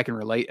 I can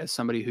relate as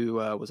somebody who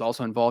was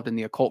also involved in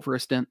the occult for a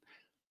stint.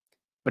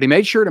 But he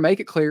made sure to make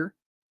it clear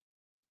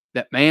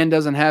that man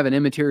doesn't have an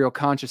immaterial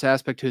conscious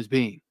aspect to his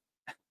being.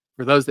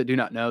 For those that do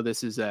not know,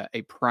 this is a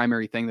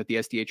primary thing that the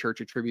SDA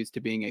Church attributes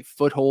to being a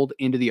foothold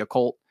into the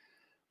occult.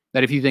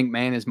 That if you think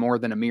man is more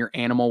than a mere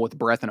animal with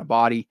breath and a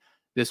body,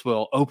 this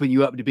will open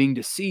you up to being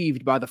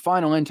deceived by the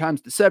final end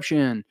times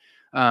deception,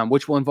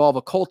 which will involve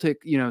occultic,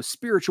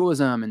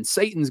 spiritualism, and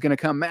Satan's going to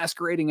come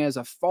masquerading as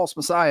a false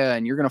messiah,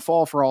 and you're going to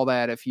fall for all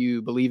that if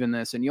you believe in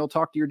this, and you'll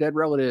talk to your dead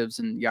relatives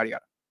and yada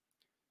yada.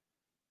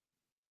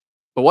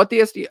 But what the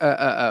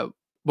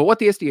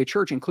SDA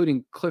Church,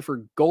 including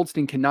Clifford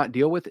Goldstein, cannot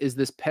deal with is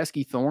this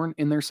pesky thorn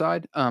in their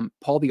side,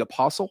 Paul the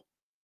Apostle.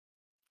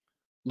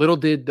 Little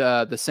did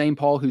the same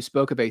Paul who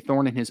spoke of a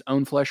thorn in his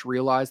own flesh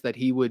realize that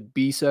he would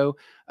be so,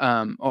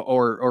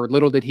 or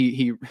little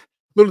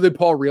did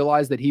Paul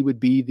realize that he would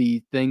be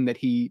the thing that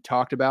he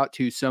talked about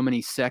to so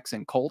many sects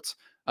and cults,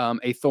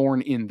 a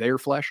thorn in their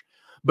flesh.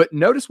 But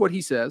notice what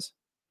he says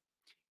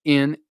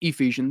in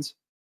Ephesians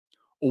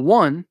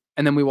 1,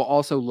 and then we will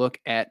also look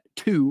at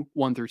 2,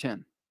 1 through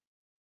 10.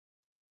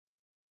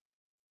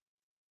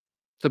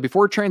 So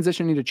before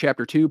transitioning to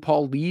chapter 2,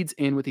 Paul leads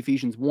in with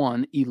Ephesians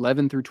 1,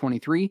 11 through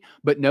 23.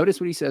 But notice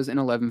what he says in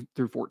 11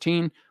 through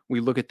 14. We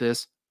look at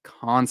this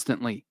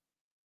constantly.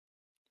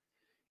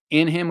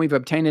 In him we've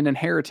obtained an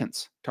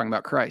inheritance, talking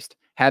about Christ,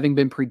 having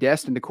been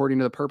predestined according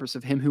to the purpose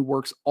of him who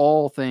works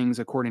all things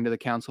according to the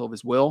counsel of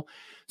his will,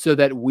 so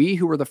that we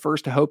who were the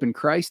first to hope in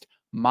Christ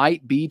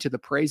might be to the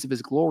praise of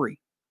his glory.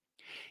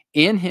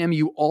 In him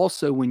you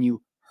also, when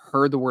you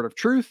heard the word of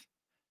truth,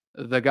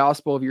 the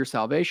gospel of your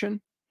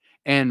salvation,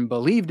 and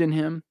believed in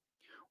him,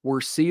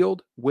 were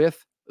sealed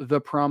with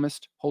the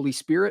promised Holy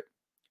Spirit,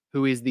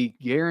 who is the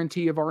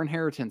guarantee of our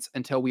inheritance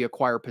until we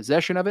acquire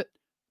possession of it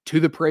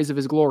to the praise of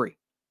his glory.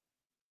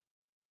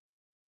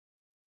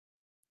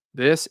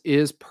 This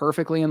is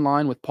perfectly in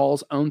line with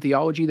Paul's own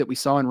theology that we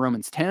saw in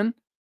Romans 10.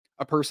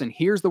 A person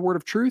hears the word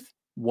of truth.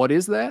 What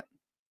is that?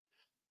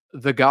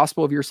 The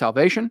gospel of your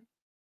salvation.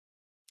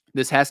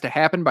 This has to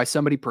happen by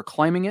somebody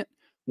proclaiming it.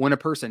 When a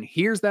person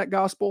hears that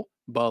gospel,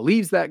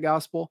 believes that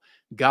gospel,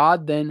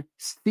 God then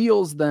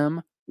seals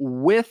them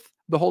with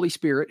the Holy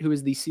Spirit, who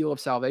is the seal of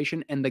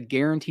salvation and the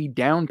guaranteed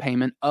down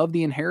payment of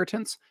the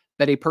inheritance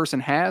that a person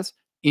has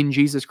in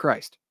Jesus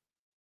Christ,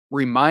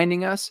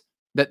 reminding us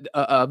that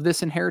of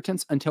this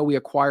inheritance until we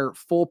acquire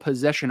full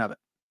possession of it.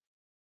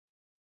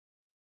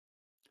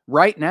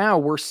 Right now,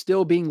 we're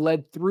still being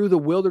led through the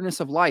wilderness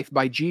of life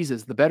by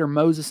Jesus, the better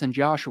Moses and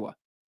Joshua,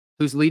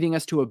 who's leading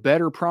us to a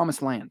better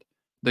promised land,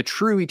 the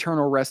true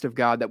eternal rest of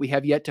God that we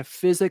have yet to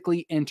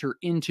physically enter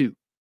into.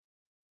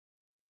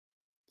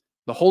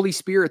 The Holy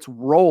Spirit's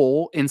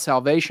role in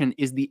salvation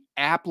is the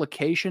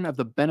application of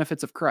the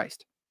benefits of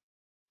Christ.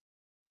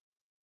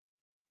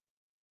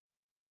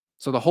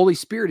 So the Holy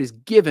Spirit is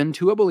given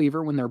to a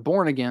believer when they're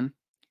born again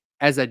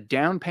as a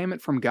down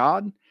payment from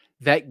God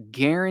that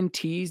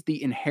guarantees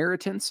the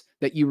inheritance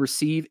that you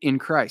receive in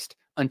Christ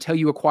until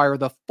you acquire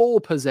the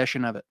full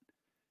possession of it.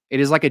 It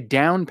is like a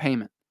down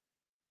payment.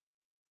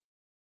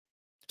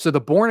 So the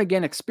born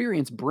again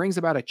experience brings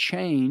about a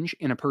change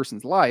in a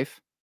person's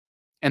life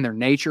and their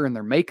nature and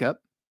their makeup.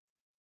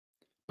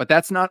 But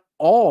that's not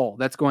all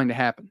that's going to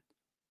happen.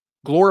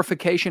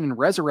 Glorification and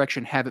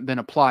resurrection haven't been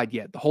applied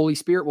yet. The Holy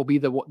Spirit will be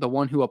the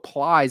one who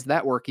applies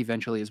that work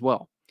eventually as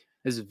well.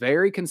 This is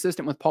very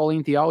consistent with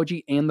Pauline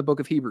theology and the book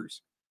of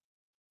Hebrews.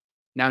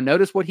 Now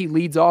notice what he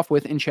leads off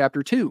with in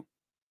chapter 2.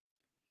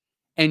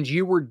 And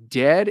you were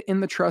dead in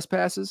the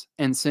trespasses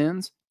and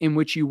sins in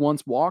which you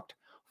once walked,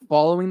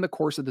 following the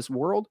course of this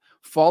world,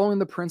 following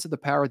the prince of the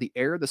power of the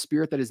air, the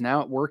spirit that is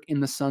now at work in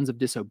the sons of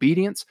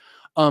disobedience,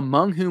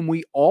 among whom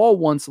we all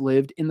once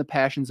lived in the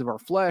passions of our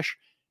flesh,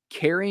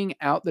 carrying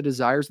out the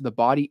desires of the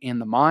body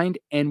and the mind,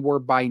 and were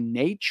by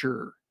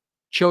nature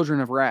children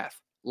of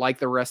wrath, like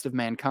the rest of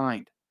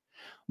mankind.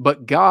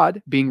 But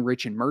God, being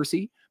rich in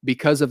mercy,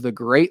 because of the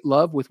great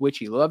love with which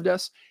he loved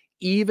us,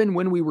 even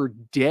when we were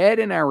dead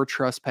in our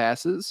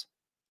trespasses,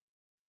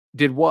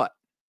 did what?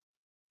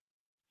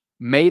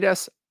 Made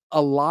us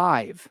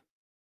alive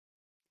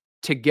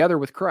together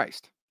with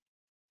Christ.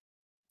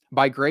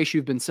 By grace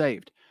you've been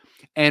saved,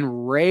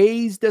 and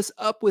raised us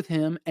up with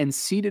him and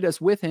seated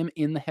us with him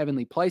in the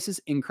heavenly places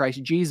in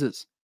Christ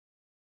Jesus,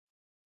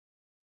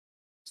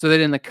 so that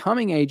in the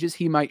coming ages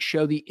he might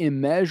show the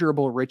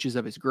immeasurable riches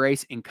of his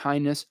grace and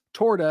kindness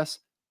toward us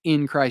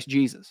in Christ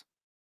Jesus.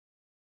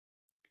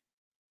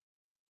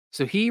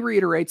 So he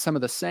reiterates some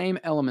of the same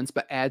elements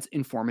but adds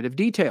informative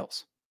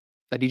details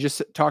that he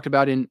just talked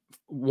about in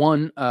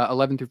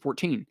 1:11 through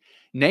 14.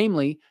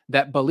 Namely,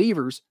 that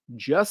believers,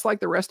 just like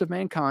the rest of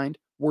mankind,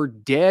 were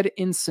dead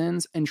in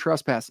sins and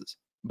trespasses,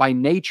 by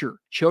nature,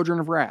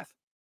 children of wrath.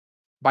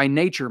 By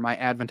nature, my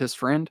Adventist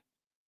friend.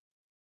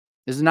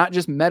 This is not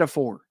just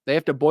metaphor. They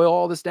have to boil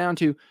all this down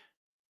to,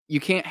 you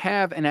can't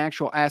have an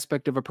actual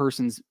aspect of a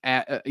person's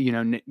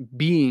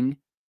being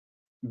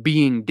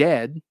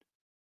dead,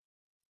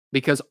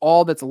 because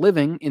all that's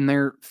living in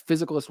their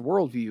physicalist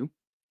worldview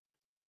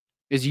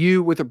is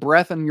you with a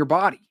breath in your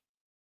body.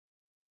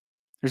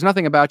 There's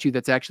nothing about you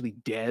that's actually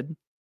dead.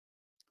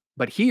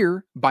 But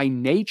here, by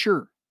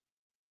nature,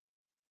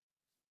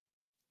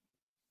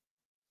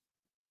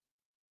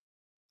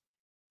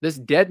 this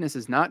deadness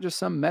is not just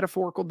some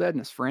metaphorical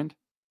deadness, friend.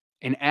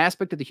 An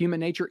aspect of the human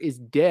nature is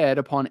dead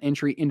upon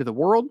entry into the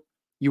world.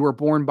 You are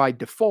born by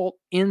default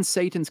in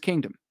Satan's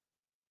kingdom.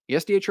 The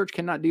SDA Church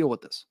cannot deal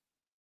with this.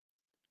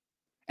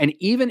 And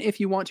even if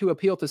you want to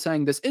appeal to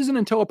saying this isn't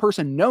until a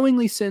person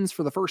knowingly sins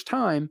for the first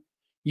time,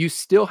 you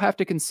still have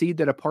to concede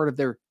that a part of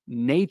their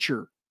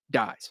nature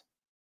dies.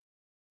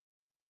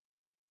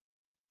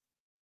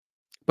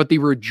 But the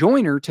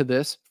rejoinder to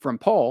this from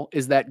Paul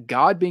is that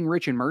God, being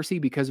rich in mercy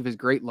because of his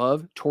great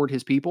love toward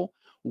his people,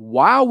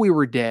 while we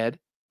were dead,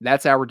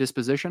 that's our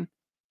disposition,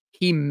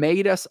 he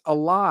made us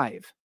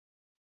alive.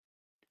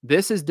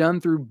 This is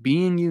done through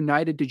being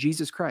united to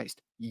Jesus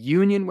Christ,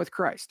 union with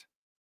Christ.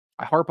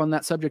 I harp on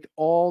that subject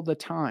all the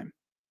time.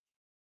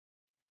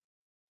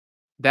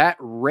 That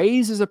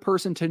raises a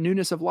person to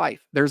newness of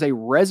life. There's a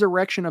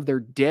resurrection of their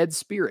dead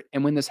spirit.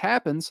 And when this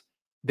happens,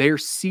 they're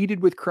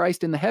seated with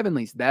Christ in the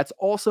heavenlies. That's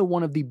also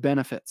one of the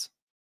benefits.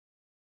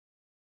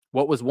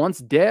 What was once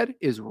dead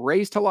is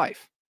raised to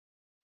life.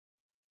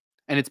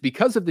 And it's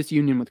because of this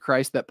union with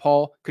Christ that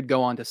Paul could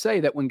go on to say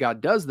that when God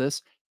does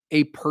this,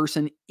 a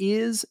person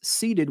is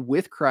seated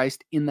with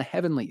Christ in the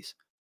heavenlies.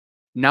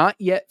 Not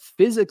yet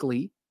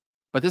physically,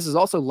 but this is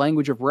also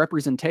language of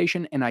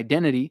representation and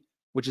identity,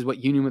 which is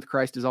what union with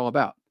Christ is all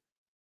about.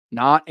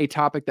 Not a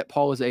topic that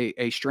Paul is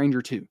a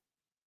stranger to.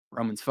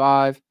 Romans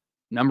 5,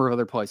 number of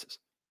other places.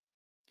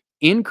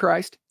 In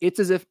Christ, it's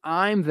as if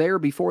I'm there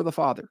before the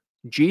Father.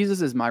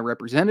 Jesus is my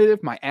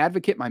representative, my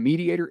advocate, my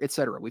mediator,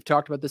 etc. We've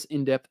talked about this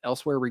in depth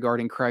elsewhere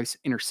regarding Christ's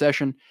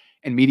intercession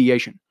and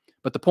mediation.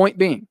 But the point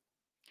being,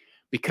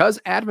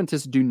 because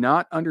Adventists do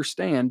not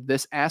understand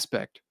this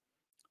aspect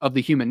of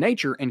the human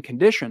nature and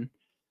condition,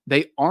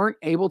 they aren't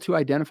able to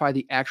identify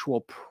the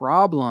actual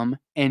problem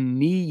and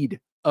need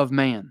of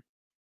man,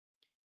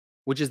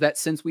 which is that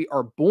since we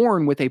are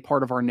born with a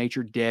part of our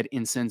nature dead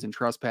in sins and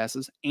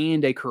trespasses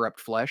and a corrupt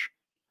flesh,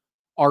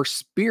 Our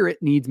spirit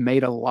needs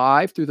made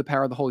alive through the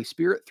power of the Holy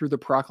Spirit, through the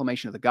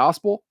proclamation of the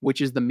gospel,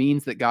 which is the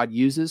means that God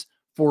uses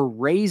for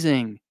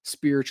raising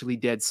spiritually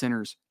dead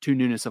sinners to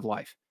newness of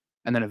life.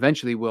 And then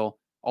eventually will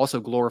also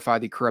glorify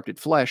the corrupted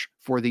flesh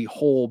for the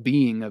whole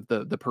being of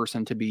the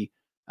person to be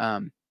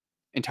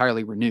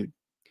entirely renewed.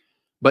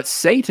 But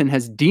Satan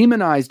has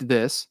demonized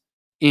this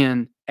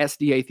in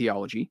SDA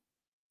theology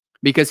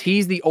because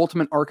he's the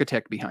ultimate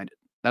architect behind it.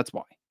 That's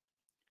why.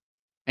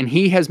 And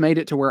he has made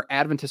it to where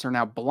Adventists are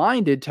now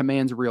blinded to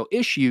man's real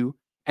issue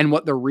and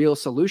what the real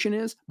solution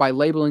is by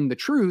labeling the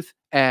truth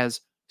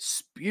as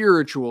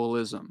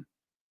spiritualism.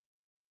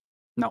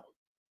 No.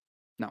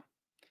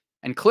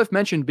 And Cliff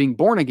mentioned being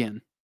born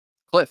again.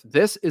 Cliff,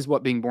 this is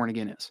what being born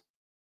again is.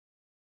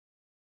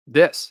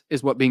 This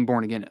is what being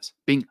born again is.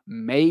 Being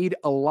made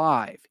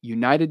alive,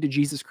 united to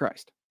Jesus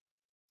Christ.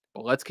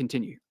 Well, let's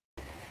continue.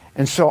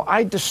 And so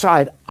I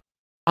decide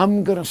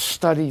I'm going to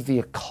study the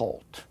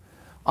occult.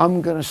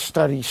 I'm going to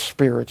study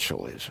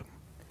spiritualism.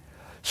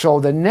 So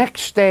the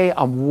next day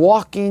I'm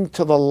walking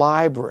to the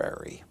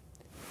library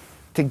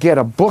to get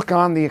a book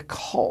on the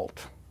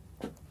occult.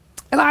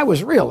 And I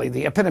was really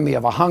the epitome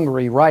of a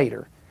hungry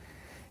writer.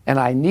 And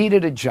I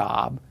needed a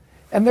job.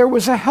 And there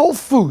was a health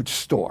food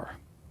store.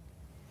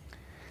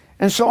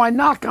 And so I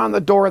knock on the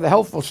door of the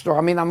health food store.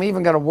 I mean, I'm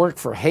even going to work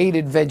for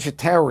hated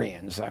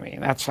vegetarians. I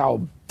mean, that's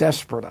how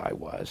desperate I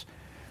was.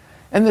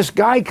 And this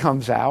guy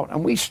comes out,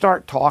 and we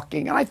start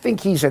talking, and I think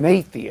he's an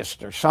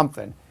atheist or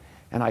something.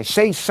 And I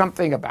say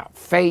something about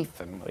faith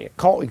and the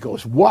occult. He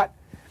goes, "What?"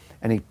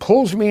 And he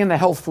pulls me in the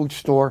health food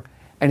store,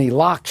 and he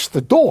locks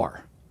the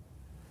door.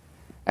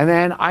 And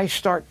then I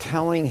start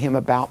telling him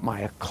about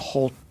my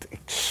occult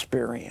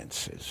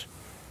experiences.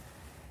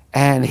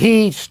 And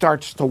he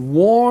starts to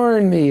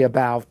warn me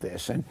about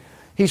this. And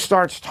he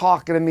starts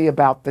talking to me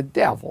about the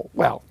devil.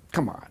 Well,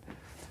 come on.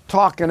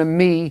 Talking to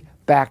me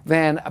back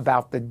then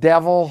about the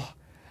devil.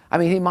 I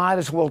mean, he might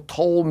as well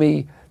told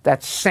me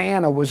that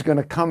Santa was going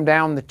to come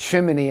down the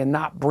chimney and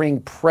not bring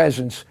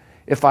presents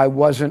if I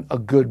wasn't a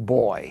good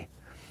boy.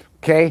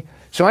 Okay?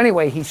 So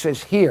anyway, he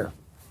says, "Here."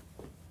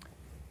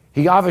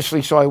 He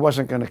obviously saw I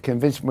wasn't going to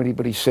convince me,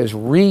 but he says,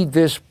 "Read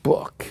this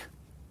book."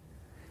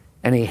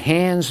 And he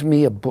hands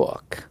me a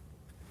book.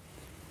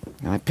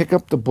 And I pick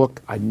up the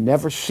book. I'd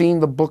never seen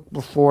the book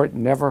before,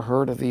 never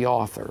heard of the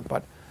author,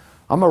 but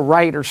I'm a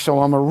writer,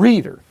 so I'm a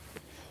reader.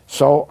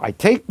 So I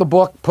take the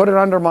book, put it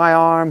under my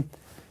arm,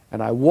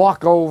 and I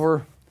walk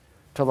over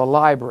to the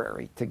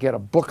library to get a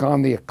book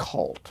on the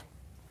occult.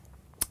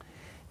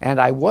 And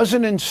I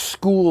wasn't in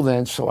school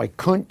then, so I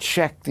couldn't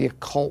check the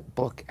occult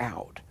book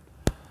out.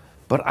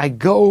 But I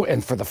go,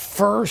 and for the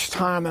first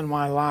time in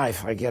my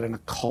life, I get an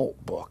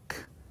occult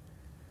book.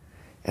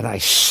 And I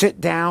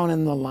sit down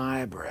in the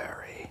library.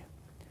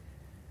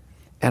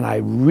 And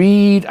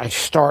I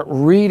start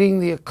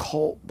reading the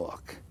occult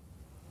book.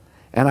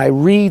 And I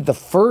read the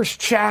first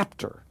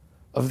chapter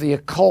of the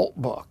occult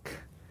book.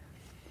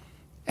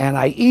 And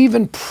I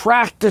even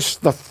practice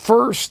the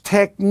first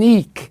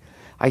technique.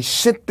 I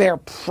sit there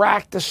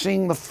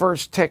practicing the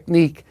first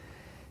technique.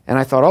 And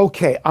I thought,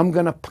 okay, I'm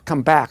going to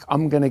come back.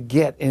 I'm going to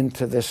get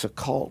into this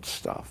occult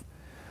stuff.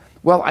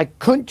 Well, I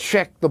couldn't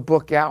check the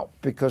book out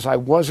because I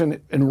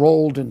wasn't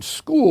enrolled in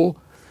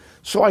school.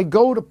 So I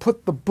go to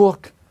put the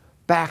book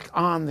back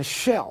on the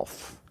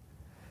shelf.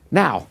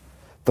 Now,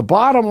 the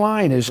bottom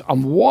line is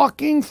I'm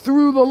walking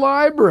through the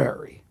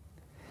library,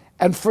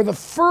 and for the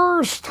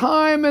first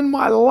time in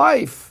my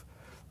life,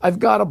 I've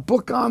got a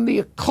book on the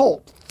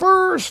occult.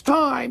 First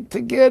time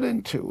to get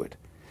into it.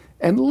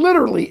 And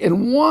literally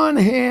in one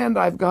hand,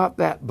 I've got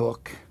that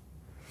book.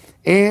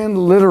 And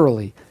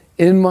literally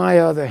in my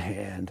other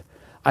hand,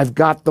 I've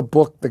got the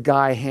book the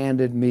guy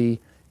handed me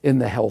in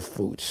the health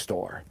food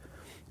store.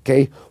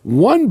 Okay,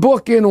 one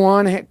book in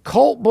one hand,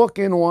 occult book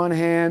in one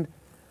hand,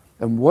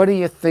 and what do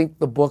you think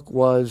the book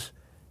was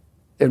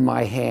in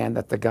my hand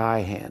that the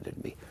guy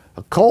handed me?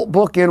 A occult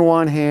book in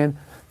one hand,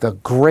 the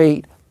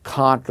great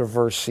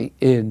controversy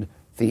in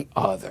the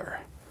other.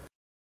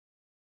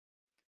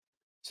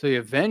 So he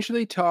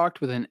eventually talked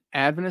with an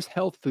Adventist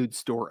health food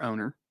store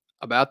owner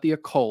about the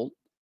occult,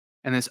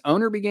 and this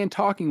owner began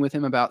talking with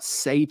him about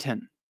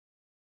Satan.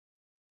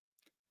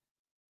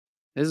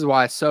 This is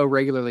why I so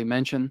regularly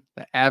mention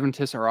that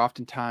Adventists are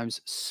oftentimes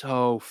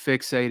so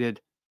fixated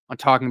on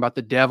talking about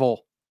the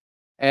devil.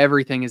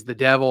 Everything is the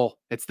devil.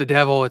 It's the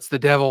devil. It's the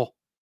devil.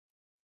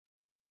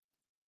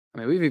 I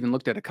mean, we've even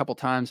looked at a couple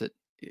times at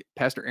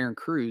Pastor Aaron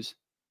Cruz,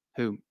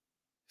 who,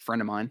 a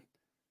friend of mine,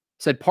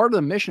 said part of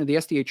the mission of the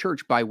SDA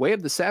Church by way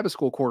of the Sabbath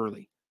School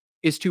Quarterly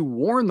is to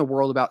warn the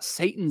world about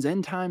Satan's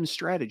end time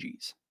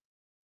strategies.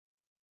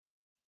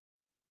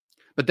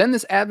 But then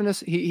this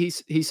Adventist, he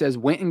says,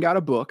 went and got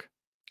a book.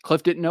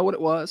 Cliff didn't know what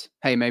it was.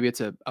 Hey, maybe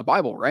it's a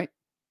Bible, right?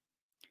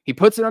 He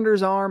puts it under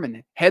his arm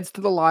and heads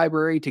to the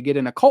library to get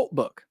an occult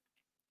book.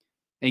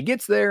 And he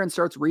gets there and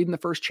starts reading the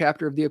first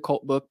chapter of the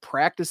occult book,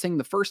 practicing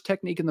the first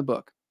technique in the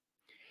book.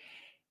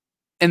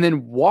 And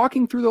then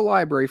walking through the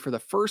library for the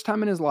first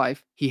time in his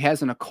life, he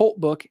has an occult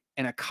book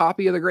and a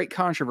copy of The Great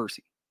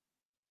Controversy.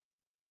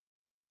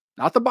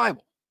 not the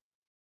Bible.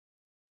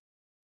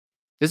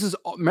 This is,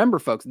 remember,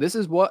 folks, this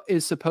is what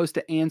is supposed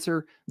to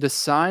answer the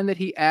sign that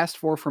he asked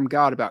for from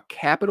God about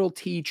capital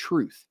T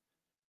truth.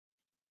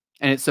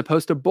 And it's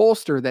supposed to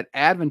bolster that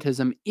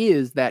Adventism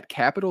is that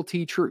capital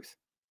T truth.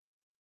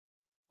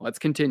 Let's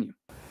continue.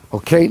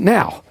 Okay,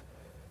 now,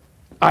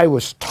 I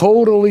was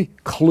totally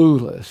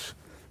clueless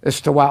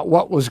as to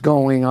what was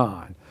going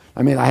on.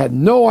 I mean, I had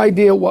no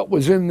idea what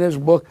was in this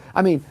book.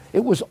 I mean,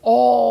 it was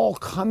all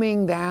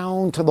coming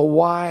down to the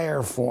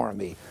wire for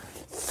me.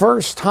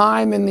 First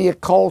time in the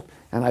occult,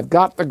 and I've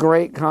got the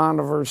Great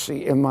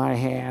Controversy in my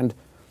hand,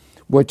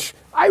 which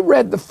I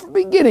read the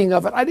beginning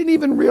of it. I didn't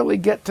even really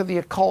get to the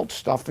occult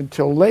stuff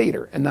until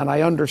later, and then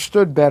I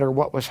understood better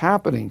what was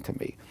happening to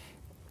me.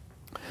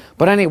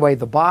 But anyway,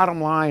 the bottom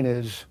line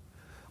is,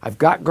 I've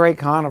got Great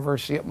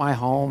Controversy at my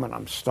home, and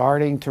I'm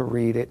starting to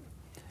read it.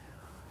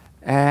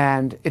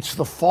 And it's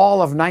the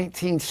fall of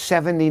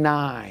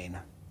 1979.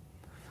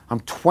 I'm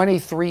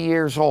 23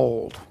 years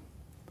old.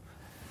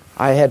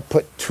 I had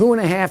put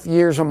 2.5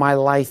 years of my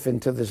life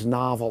into this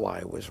novel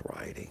I was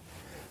writing.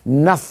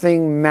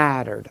 Nothing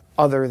mattered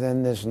other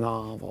than this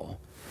novel.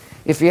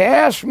 If you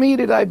ask me,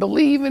 did I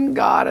believe in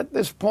God at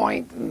this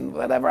point, and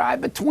whatever,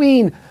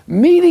 between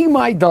meeting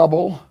my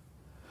double,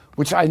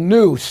 which I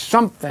knew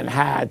something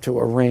had to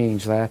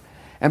arrange that,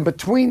 and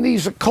between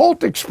these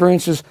occult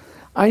experiences,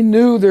 I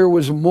knew there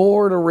was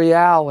more to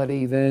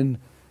reality than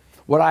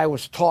what I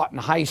was taught in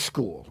high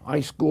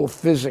school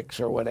physics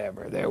or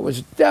whatever. There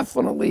was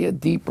definitely a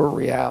deeper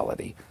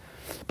reality.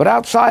 But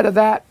outside of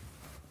that,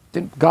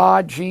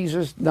 God,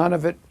 Jesus, none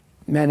of it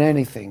meant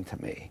anything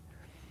to me.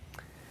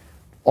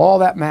 All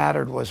that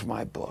mattered was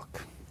my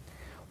book.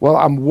 Well,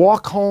 I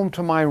walk home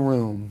to my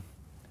room.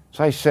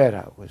 As I said,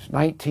 it was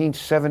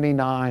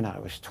 1979, I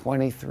was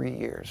 23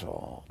 years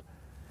old.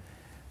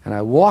 And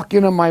I walk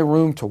into my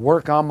room to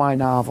work on my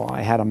novel.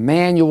 I had a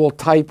manual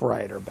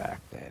typewriter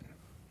back then.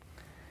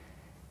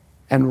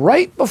 And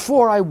right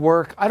before I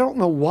work, I don't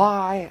know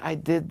why I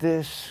did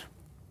this,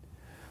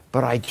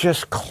 but I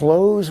just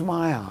closed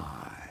my eyes.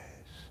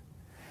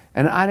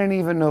 And I didn't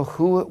even know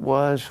who it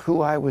was,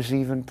 who I was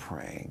even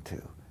praying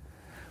to.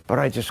 But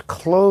I just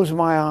closed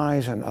my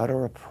eyes and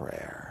utter a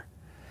prayer.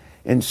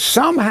 And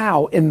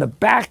somehow, in the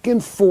back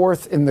and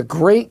forth, in the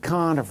Great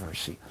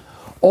Controversy,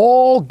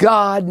 all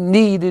God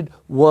needed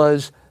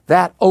was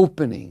that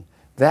opening,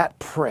 that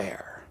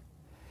prayer.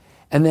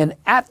 And then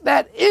at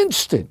that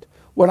instant,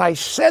 when I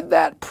said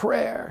that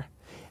prayer,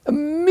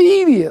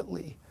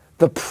 immediately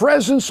the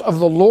presence of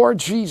the Lord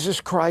Jesus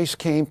Christ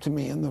came to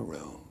me in the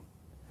room.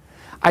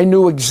 I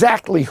knew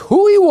exactly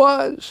who he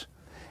was,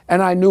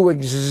 and I knew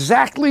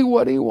exactly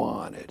what he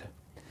wanted.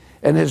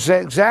 And his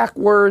exact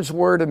words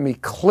were to me,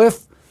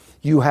 Cliff,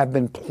 you have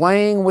been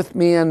playing with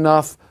me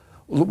enough.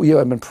 You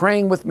have been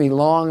praying with me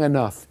long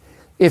enough.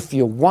 If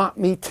you want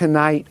me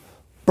tonight,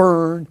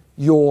 burn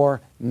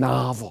your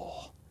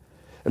novel.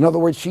 In other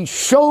words, he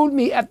showed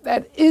me at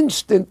that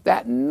instant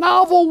that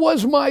novel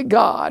was my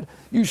God.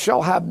 You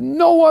shall have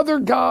no other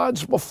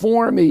gods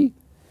before me.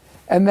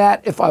 And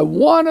that if I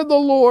wanted the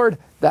Lord,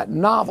 that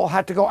novel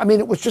had to go. I mean,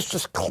 it was just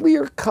as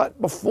clear cut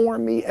before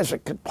me as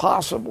it could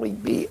possibly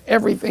be.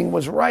 Everything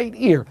was right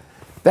here.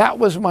 That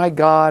was my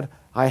God.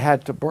 I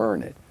had to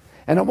burn it.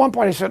 And at one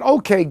point I said,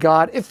 okay,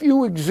 God, if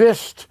you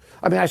exist,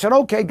 I said,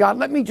 okay, God,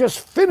 let me just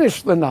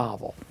finish the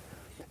novel.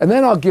 And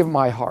then I'll give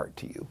my heart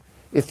to you.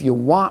 If you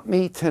want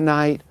me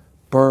tonight,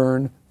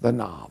 burn the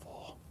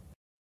novel.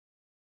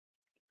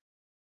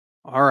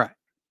 All right.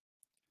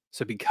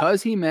 So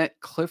because he met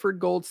Clifford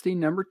Goldstein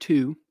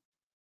 #2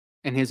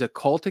 and his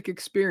occultic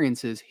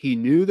experiences, he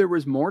knew there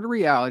was more to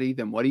reality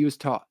than what he was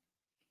taught.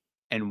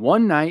 And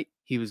one night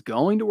he was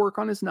going to work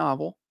on his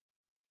novel,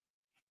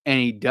 and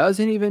he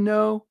doesn't even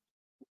know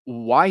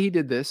why he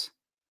did this.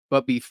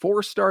 But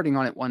before starting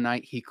on it one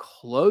night, he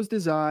closed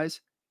his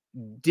eyes,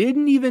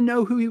 didn't even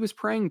know who he was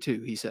praying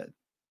to, he said.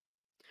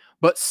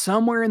 But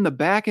somewhere in the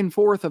back and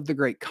forth of the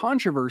Great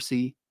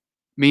Controversy,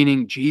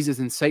 meaning Jesus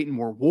and Satan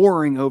were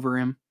warring over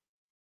him,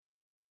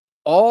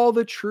 all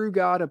the true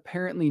God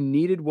apparently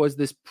needed was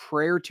this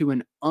prayer to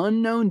an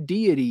unknown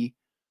deity,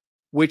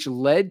 which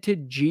led to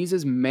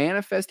Jesus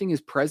manifesting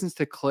his presence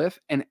to Cliff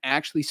and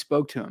actually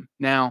spoke to him.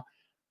 Now,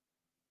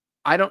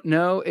 I don't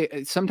know.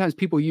 Sometimes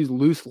people use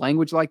loose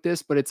language like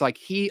this, but it's like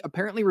he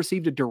apparently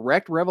received a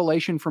direct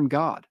revelation from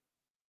God.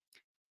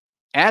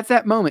 At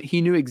that moment, he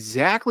knew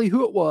exactly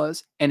who it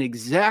was and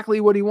exactly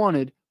what he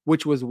wanted,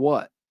 which was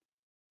what?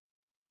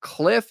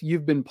 Cliff,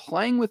 you've been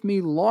playing with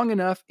me long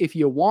enough. If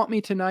you want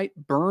me tonight,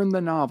 burn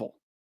the novel.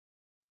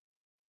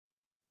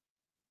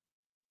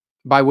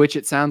 By which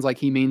it sounds like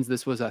he means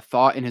this was a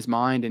thought in his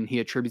mind and he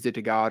attributes it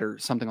to God or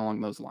something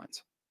along those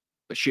lines.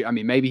 But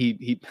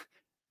maybe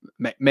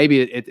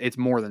maybe it's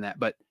more than that.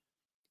 But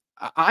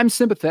I'm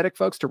sympathetic,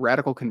 folks, to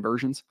radical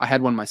conversions. I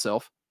had one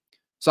myself.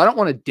 So I don't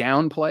want to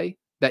downplay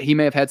that he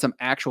may have had some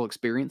actual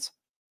experience.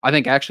 I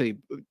think actually,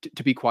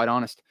 to be quite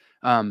honest,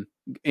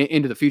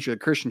 into the future, the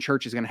Christian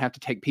church is going to have to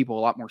take people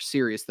a lot more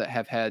serious that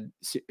have had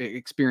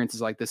experiences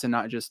like this and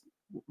not just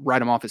write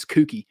them off as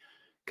kooky.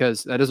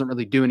 because that doesn't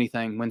really do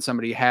anything when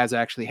somebody has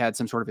actually had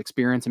some sort of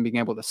experience, and being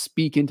able to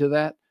speak into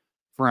that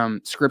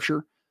from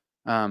Scripture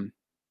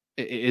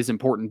is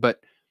important. But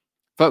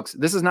folks,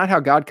 this is not how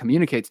God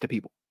communicates to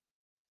people.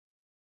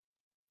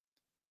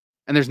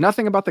 And there's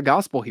nothing about the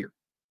gospel here.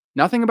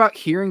 Nothing about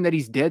hearing that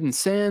he's dead in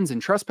sins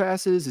and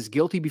trespasses, is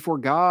guilty before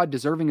God,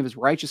 deserving of his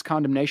righteous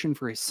condemnation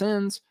for his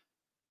sins,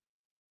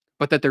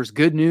 but that there's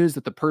good news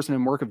that the person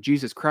and work of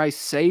Jesus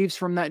Christ saves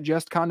from that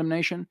just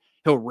condemnation.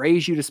 He'll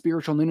raise you to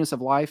spiritual newness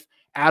of life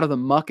out of the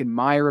muck and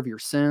mire of your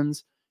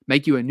sins,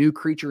 make you a new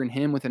creature in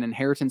him with an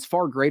inheritance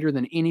far greater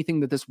than anything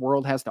that this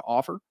world has to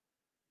offer.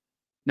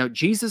 Now,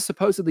 Jesus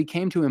supposedly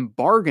came to him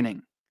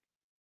bargaining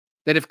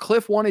that if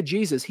Cliff wanted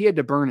Jesus, he had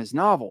to burn his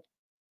novel.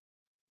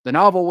 The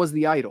novel was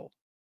the idol.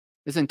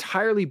 It's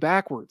entirely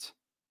backwards.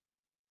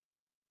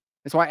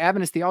 That's why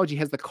Adventist theology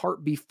has the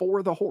cart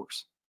before the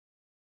horse.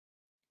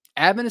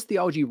 Adventist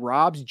theology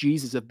robs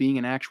Jesus of being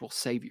an actual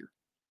savior.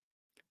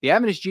 The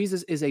Adventist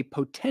Jesus is a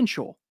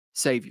potential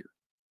savior.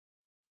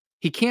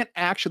 He can't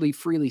actually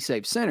freely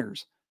save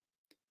sinners,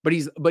 but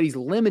he's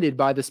limited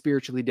by the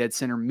spiritually dead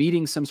sinner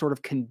meeting some sort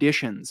of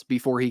conditions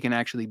before he can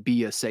actually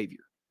be a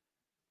savior.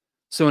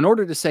 So in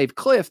order to save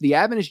Cliff, the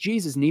Adventist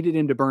Jesus needed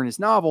him to burn his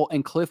novel,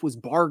 and Cliff was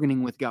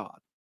bargaining with God.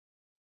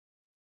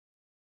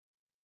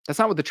 That's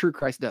not what the true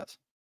Christ does.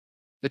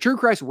 The true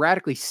Christ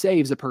radically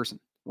saves a person,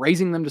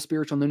 raising them to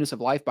spiritual newness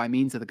of life by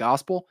means of the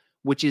gospel,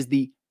 which is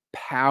the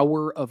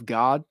power of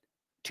God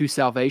to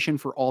salvation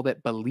for all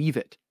that believe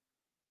it.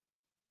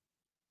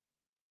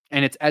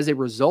 And it's as a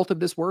result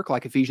of this work,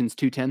 like Ephesians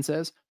 2:10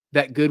 says,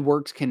 that good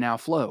works can now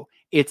flow.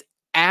 It's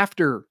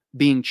after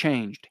being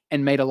changed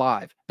and made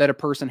alive that a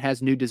person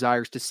has new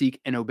desires to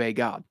seek and obey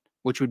God,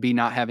 which would be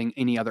not having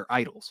any other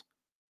idols.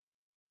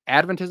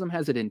 Adventism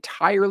has it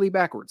entirely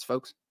backwards,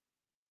 folks.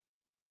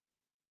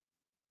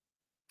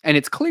 And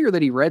it's clear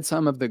that he read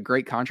some of the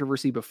great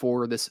controversy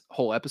before this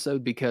whole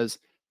episode, because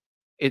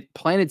it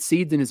planted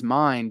seeds in his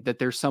mind that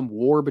there's some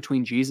war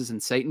between Jesus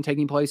and Satan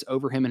taking place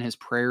over him and his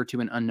prayer to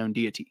an unknown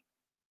deity.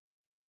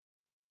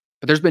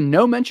 But there's been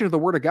no mention of the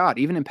word of God,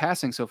 even in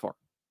passing so far.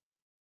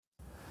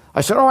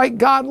 I said, all right,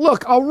 God,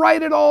 look, I'll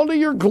write it all to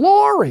your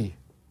glory.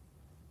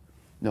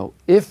 No,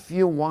 if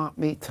you want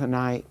me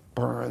tonight,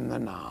 burn the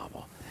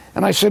novel.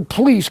 And I said,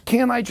 please,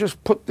 can't I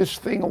just put this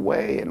thing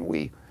away and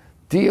we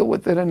deal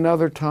with it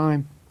another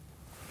time?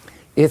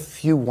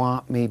 If you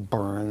want me,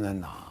 burn the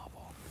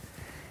novel.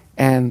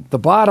 And the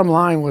bottom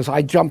line was,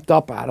 I jumped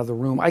up out of the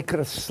room. I could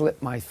have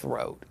slit my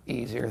throat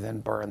easier than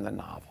burn the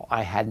novel.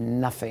 I had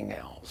nothing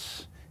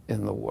else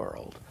in the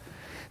world.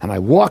 And I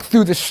walked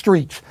through the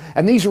streets,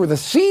 and these were the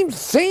same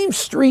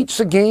streets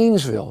of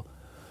Gainesville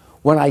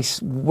when I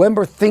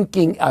remember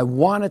thinking I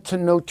wanted to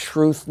know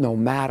truth no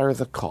matter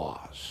the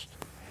cost.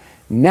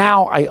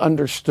 Now I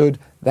understood,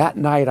 that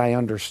night I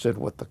understood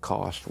what the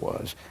cost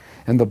was.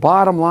 And the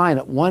bottom line,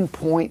 at one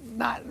point,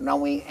 not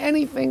knowing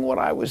anything what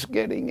I was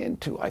getting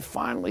into, I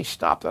finally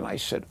stopped and I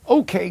said,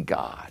 okay,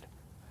 God,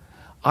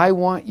 I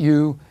want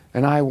you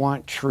and I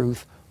want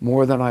truth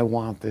more than I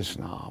want this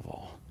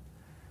novel.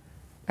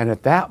 And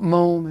at that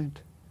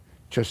moment,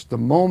 just the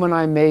moment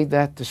I made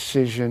that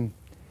decision,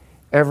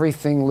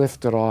 everything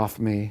lifted off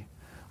me.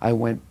 I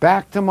went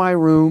back to my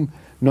room,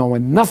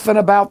 knowing nothing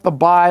about the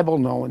Bible,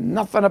 knowing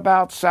nothing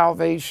about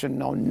salvation,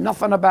 knowing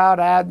nothing about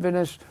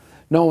Adventists,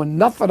 knowing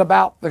nothing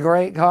about the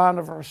great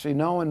controversy,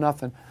 knowing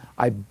nothing.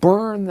 I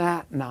burned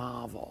that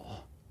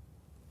novel.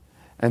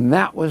 And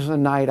that was the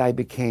night I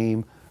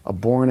became a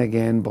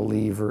born-again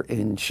believer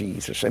in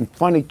Jesus. And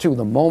funny, too,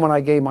 the moment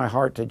I gave my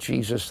heart to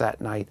Jesus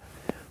that night,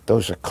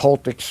 those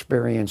occult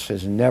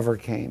experiences never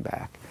came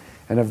back.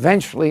 And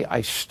eventually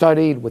I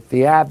studied with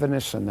the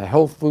Adventists in the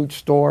health food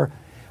store,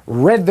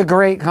 read the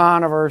great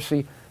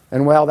controversy,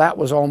 and well, that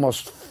was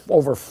almost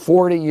over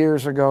 40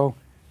 years ago,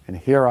 and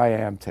here I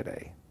am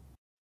today.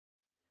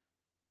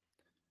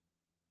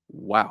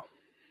 Wow.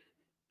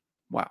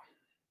 Wow.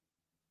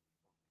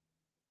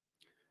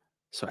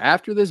 So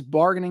after this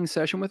bargaining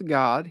session with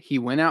God, he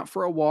went out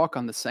for a walk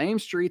on the same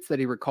streets that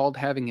he recalled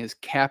having his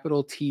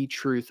capital T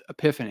truth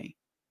epiphany.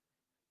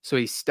 So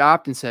he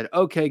stopped and said,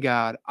 okay,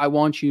 God, I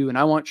want you and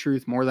I want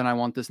truth more than I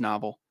want this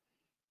novel.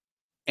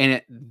 And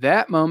at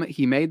that moment,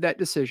 he made that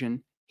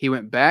decision. He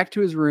went back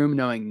to his room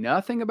knowing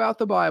nothing about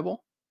the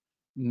Bible,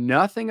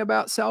 nothing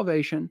about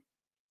salvation,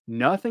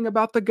 nothing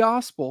about the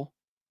gospel,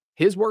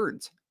 his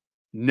words,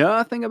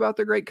 nothing about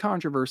the great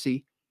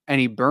controversy.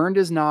 And he burned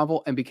his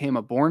novel and became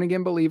a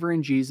born-again believer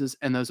in Jesus,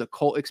 and those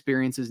occult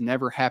experiences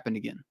never happened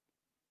again.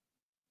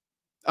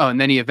 Oh,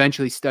 and then he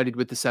eventually studied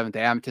with the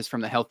Seventh-day Adventist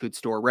from the health food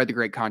store, read the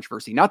great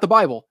controversy, not the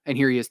Bible, and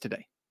here he is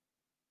today.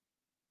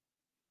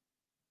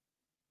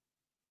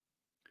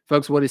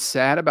 Folks, what is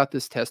sad about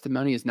this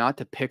testimony is not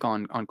to pick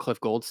on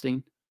Cliff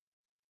Goldstein.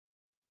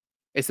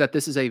 It's that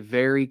this is a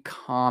very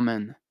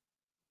common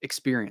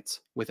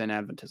experience within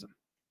Adventism.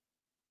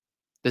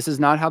 This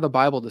is not how the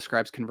Bible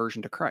describes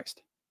conversion to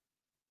Christ.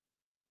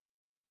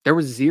 There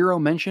was zero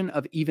mention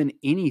of even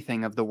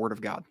anything of the Word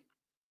of God.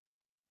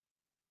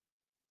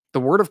 The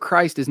word of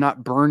Christ is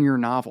not burn your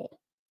novel.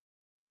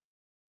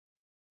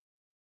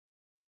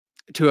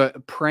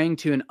 praying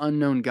to an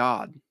unknown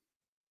God,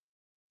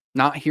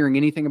 not hearing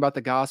anything about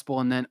the gospel,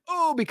 and then,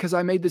 oh, because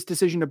I made this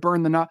decision to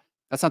burn the knot.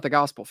 That's not the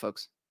gospel,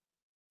 folks.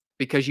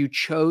 Because you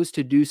chose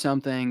to do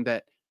something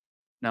that,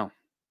 no.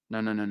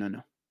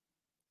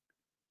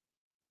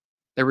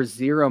 There was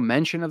zero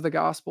mention of the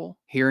gospel,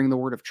 hearing the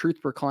word of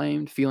truth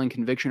proclaimed, feeling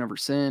conviction over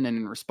sin, and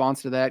in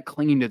response to that,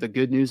 clinging to the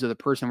good news of the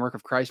person and work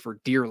of Christ for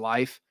dear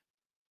life,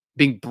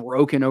 being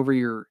broken over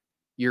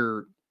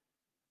your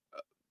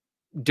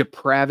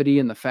depravity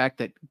and the fact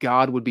that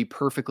God would be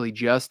perfectly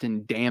just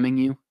in damning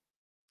you,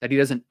 that he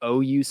doesn't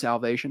owe you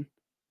salvation,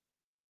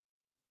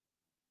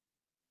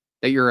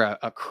 that you're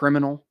a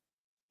criminal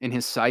in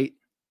his sight.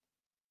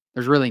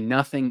 There's really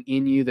nothing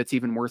in you that's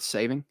even worth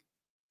saving,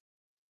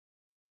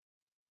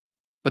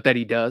 but that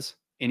he does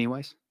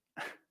anyways.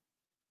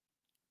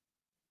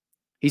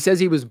 He says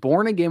he was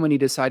born again when he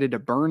decided to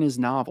burn his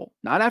novel,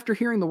 not after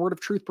hearing the word of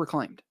truth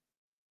proclaimed.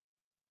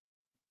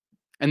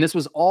 And this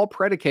was all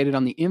predicated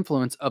on the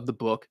influence of the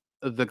book,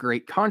 The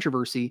Great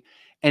Controversy,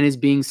 and is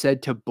being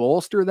said to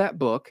bolster that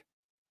book.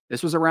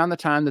 This was around the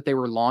time that they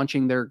were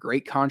launching their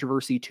Great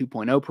Controversy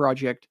 2.0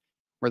 project,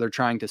 where they're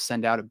trying to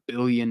send out 1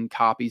 billion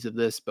copies of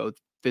this, both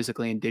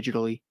physically and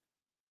digitally.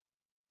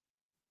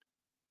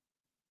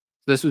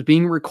 This was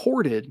being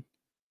recorded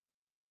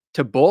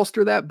to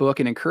bolster that book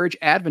and encourage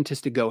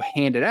Adventists to go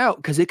hand it out,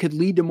 because it could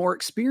lead to more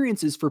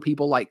experiences for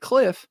people like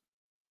Cliff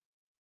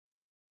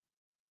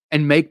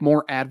and make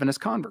more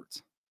Adventist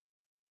converts.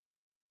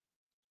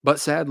 But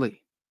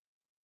sadly,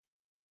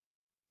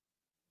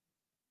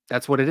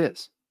 that's what it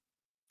is.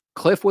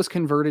 Cliff was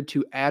converted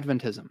to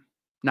Adventism,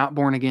 not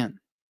born again.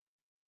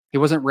 He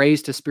wasn't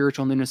raised to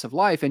spiritual newness of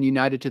life and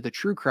united to the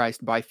true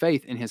Christ by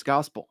faith in his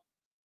gospel,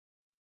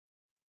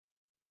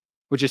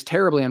 which is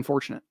terribly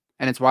unfortunate.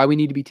 And it's why we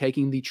need to be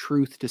taking the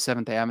truth to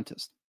Seventh-day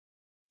Adventists.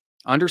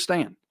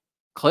 Understand,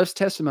 Cliff's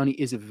testimony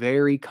is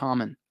very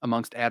common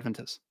amongst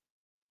Adventists.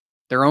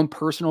 Their own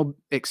personal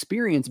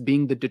experience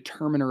being the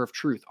determiner of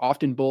truth,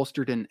 often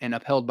bolstered and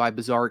upheld by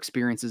bizarre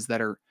experiences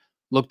that are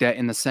looked at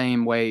in the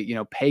same way,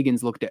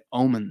 pagans looked at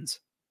omens,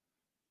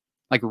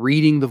 like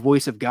reading the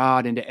voice of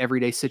God into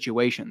everyday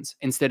situations,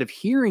 instead of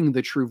hearing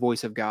the true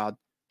voice of God,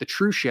 the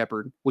true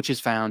shepherd, which is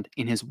found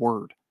in his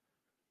word.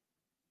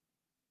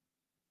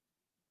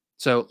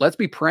 So let's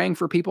be praying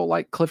for people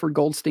like Clifford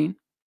Goldstein,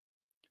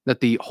 that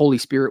the Holy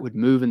Spirit would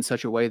move in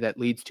such a way that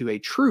leads to a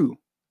true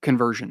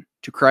conversion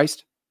to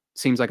Christ.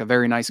 Seems like a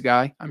very nice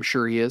guy. I'm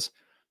sure he is.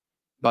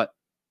 But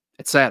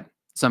it's sad.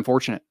 It's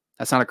unfortunate.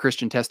 That's not a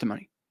Christian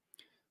testimony.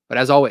 But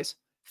as always,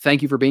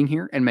 thank you for being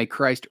here, and may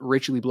Christ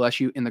richly bless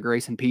you in the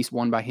grace and peace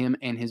won by him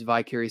and his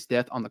vicarious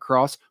death on the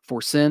cross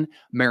for sin.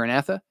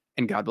 Maranatha,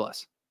 and God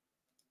bless.